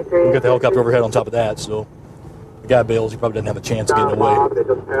the helicopter overhead on top of that, so the guy bails, he probably doesn't have a chance of getting away. They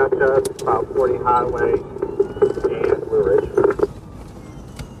just passed us, about 40 highway and Blue Ridge.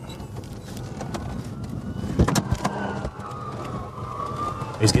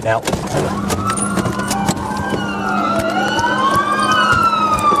 He's getting out.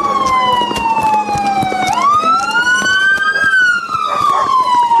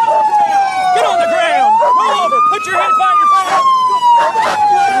 Put your hands behind your back!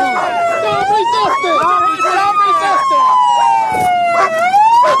 Stop resisting! Stop resisting!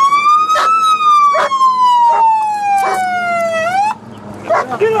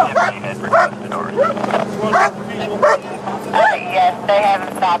 Get up! Yes, they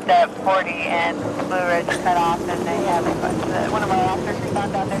haven't stopped at 40 and Blue Ridge cut off, and they haven't. One of my officers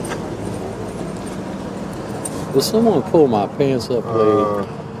stopped out there. Will someone pull my pants up, please?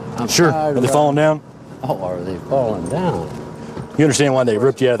 I'm sure. Are they falling down? Oh, are they falling down? You understand why they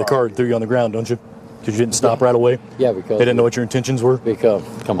ripped you out of the car and threw you on the ground, don't you? Because you didn't stop right away? Yeah, because... They didn't know what your intentions were? Because,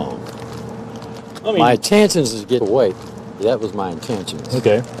 come on. My intentions is to get away. That was my intentions.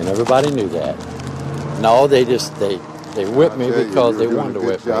 Okay. And everybody knew that. No, they whipped me because they wanted to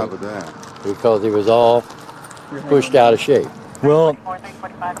whip me. Because he was all pushed out of shape. Well,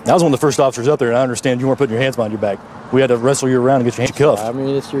 that was one of the first officers up there, and I understand you weren't putting your hands behind your back. We had to wrestle you around and get your hands cuffed. I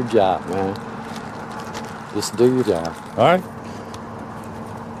mean, it's your job, man. Just do your job. All right.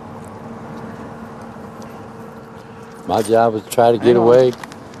 My job was to try to get away.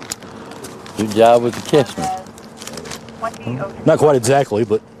 Your job was to catch me. Not quite exactly,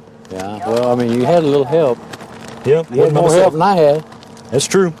 but... Yeah, well, I mean, you had a little help. Yeah. You had more help than I had. That's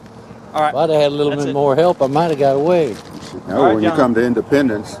true. All right. If I'd have had a little bit more help, I might have got away. No, when you come to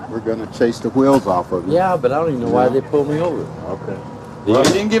Independence, we're going to chase the wheels off of you. Yeah, but I don't even know why they pulled me over. Okay. Well,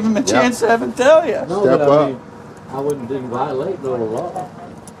 you didn't give him a chance to have him tell you. No, Step but up. I mean, I didn't violate no law.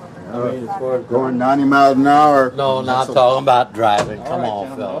 I mean, as far as going 90 miles an hour. No, not talking about driving. Come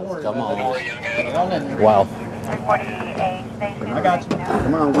on, fellas. Come on. Wow. I got you.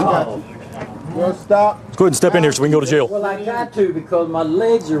 Come on, we got you. We'll stop. Let's go ahead and step in here so we can go to jail. Well, I got to because my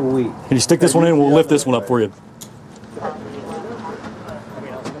legs are weak. Can you stick this one in? We'll lift this one up for you.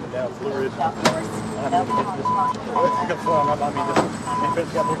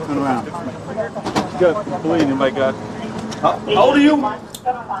 Turn around. Good. Bleeding, my God. How old are you?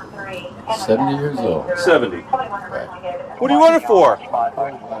 70 years old. 70. What do you want it for?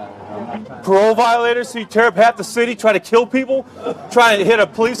 Parole violators, so you tear up half the city, try to kill people, try to hit a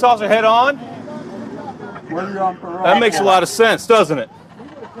police officer head on? That makes a lot of sense, doesn't it?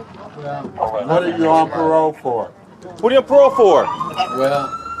 What are you on parole for? What are you on parole for? Well,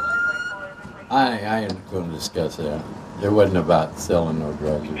 I ain't going to discuss that. It wasn't about selling no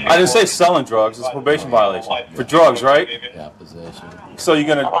drugs. I didn't say selling drugs, it's a probation violation. For drugs, right? Yeah, possession. So you're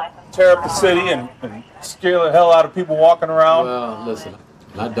going to tear up the city and scare the hell out of people walking around? Well, listen,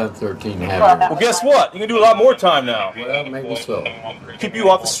 I've done 13 and a half years. Well, guess what? You can do a lot more time now. Well, maybe so. Keep you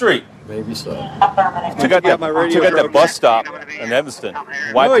off the street. Maybe so. Took out that bus stop in Evanston.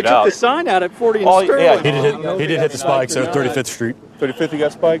 Wiped it out. Took the sign out at 40 and Oh, Sterling. yeah, He did hit the spikes at 35th Street. 35th, you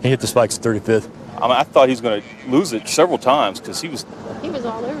got spiked? He hit the spikes at 35th. I mean, I thought he was going to lose it several times because he was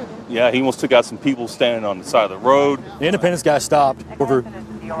all over there. Yeah, he almost took out some people standing on the side of the road. The Independence guy stopped over,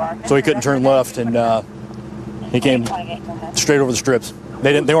 so he couldn't turn left, and he came straight over the strips.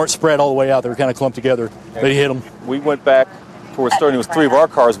 They weren't spread all the way out. They were kind of clumped together. But he hit them. We went back towards starting. There was 3 of our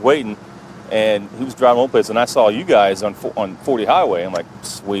cars waiting, and he was driving Lopez, and I saw you guys on 40 Highway. I'm like,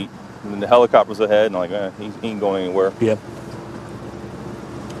 sweet. And then the helicopter's ahead, and I'm like, he ain't going anywhere. Yeah.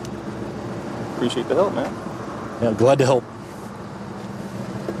 Appreciate the help, man. Yeah, glad to help.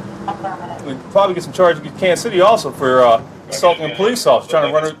 We'd probably get some charges in Kansas City also for assaulting a police officer,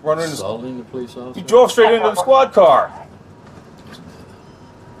 trying to run into. Assaulting the police officer? He drove straight into the squad car.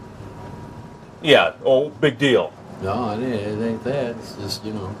 Yeah, big deal. No, it ain't that. It's just,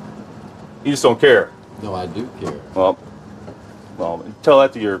 you know. You just don't care. No, I do care. Well, tell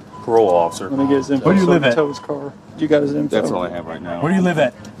that to your parole officer. Let me get his info. Where do you live at? Tow his car. You got his info. That's all I have right now. Where do you live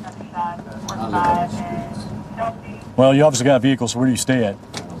at? I live on the streets. Well, you obviously got a vehicle, so where do you stay at?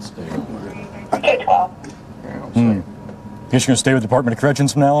 I don't stay anywhere. Okay, 12. Guess you're going to stay with the Department of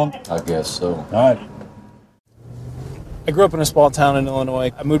Corrections from now on? I guess so. All right. I grew up in a small town in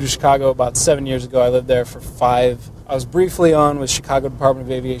Illinois. I moved to Chicago about 7 years ago. I lived there for 5. I was briefly on with Chicago Department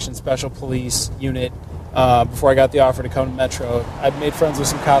of Aviation Special Police Unit before I got the offer to come to Metro. I'd made friends with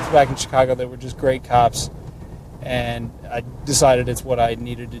some cops back in Chicago that were just great cops, and I decided it's what I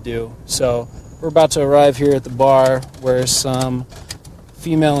needed to do. So we're about to arrive here at the bar where some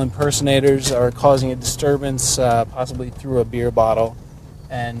female impersonators are causing a disturbance, possibly through a beer bottle,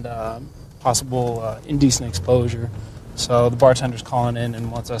 and possible indecent exposure. So the bartender's calling in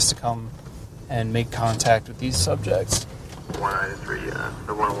and wants us to come and make contact with these subjects. 193,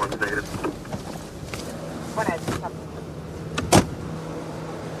 the 101's negative. 193.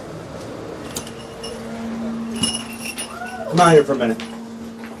 Come out here for a minute.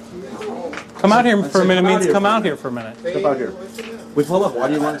 Come out here for a minute means come out here for a minute. Step out here. We pull up. Why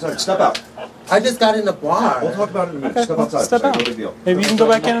do you want to talk? Step out. I just got in the bar. We'll talk about it in a minute. Okay, Step outside. step out. No big deal. Maybe you can go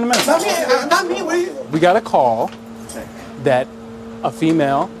back in a minute. Not me. What are you? We got a call that a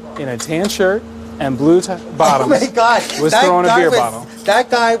female in a tan shirt and blue bottoms Oh my God! was throwing a beer bottle.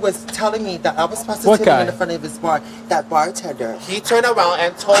 That guy was telling me that I was supposed to What take guy? him in front of his bar. That bartender. He turned around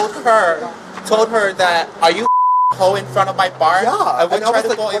and told her that, "Are you hoe in front of my bar?" Yeah. And we tried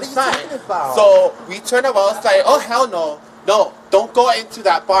to go inside. So we turned around. It's like, "Oh hell no, no, don't go into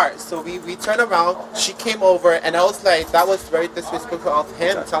that bar." So we turned around. She came over, and I was like, "That was very disrespectful of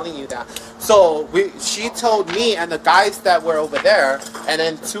him telling you that." So she told me and the guys that were over there, and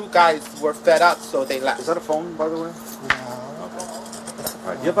then 2 guys were fed up, so they left. Is that a phone, by the way? No. All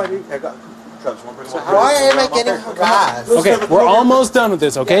right. You have ID? I got. Travis, one person. Why am I getting harassed? Okay, we're almost done with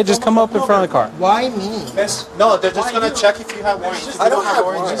this, okay? Just come up in front of the car. Why me? No, they're just going to check if you have warrants. I don't have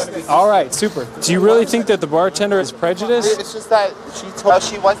warrants. All right, super. Do you really think that the bartender is prejudiced? It's just that she told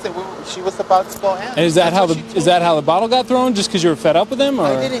she was about to go in. And is that how the bottle got thrown? Just because you were fed up with him, or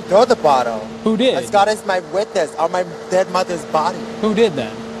I didn't throw the bottle. Who did? As God is my witness on my dead mother's body. Who did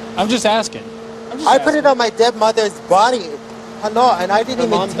then? I'm just asking. I put it on my dead mother's body. Hello, and I didn't even.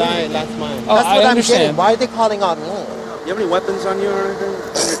 Mom died last month. Oh, That's what I I'm understand. getting. Why are they calling on me? You have any weapons on you or anything? On your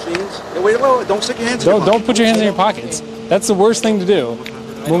jeans? Hey, wait, don't stick your hands in your Don't put your hands in your pockets. That's the worst thing to do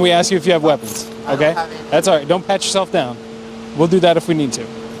when we ask you if you have weapons. Okay? That's all right. Don't pat yourself down. We'll do that if we need to.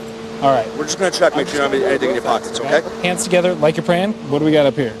 All right. We're just going to check, make sure you don't have anything in your pockets, okay? Hands together like you're praying. What do we got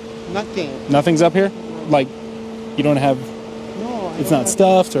up here? Nothing. Nothing's up here? Like, you don't have... No. It's not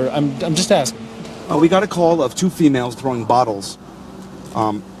stuffed, or... I'm just asking. We got a call of 2 females throwing bottles.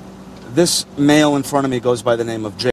 This male in front of me goes by the name of Jay.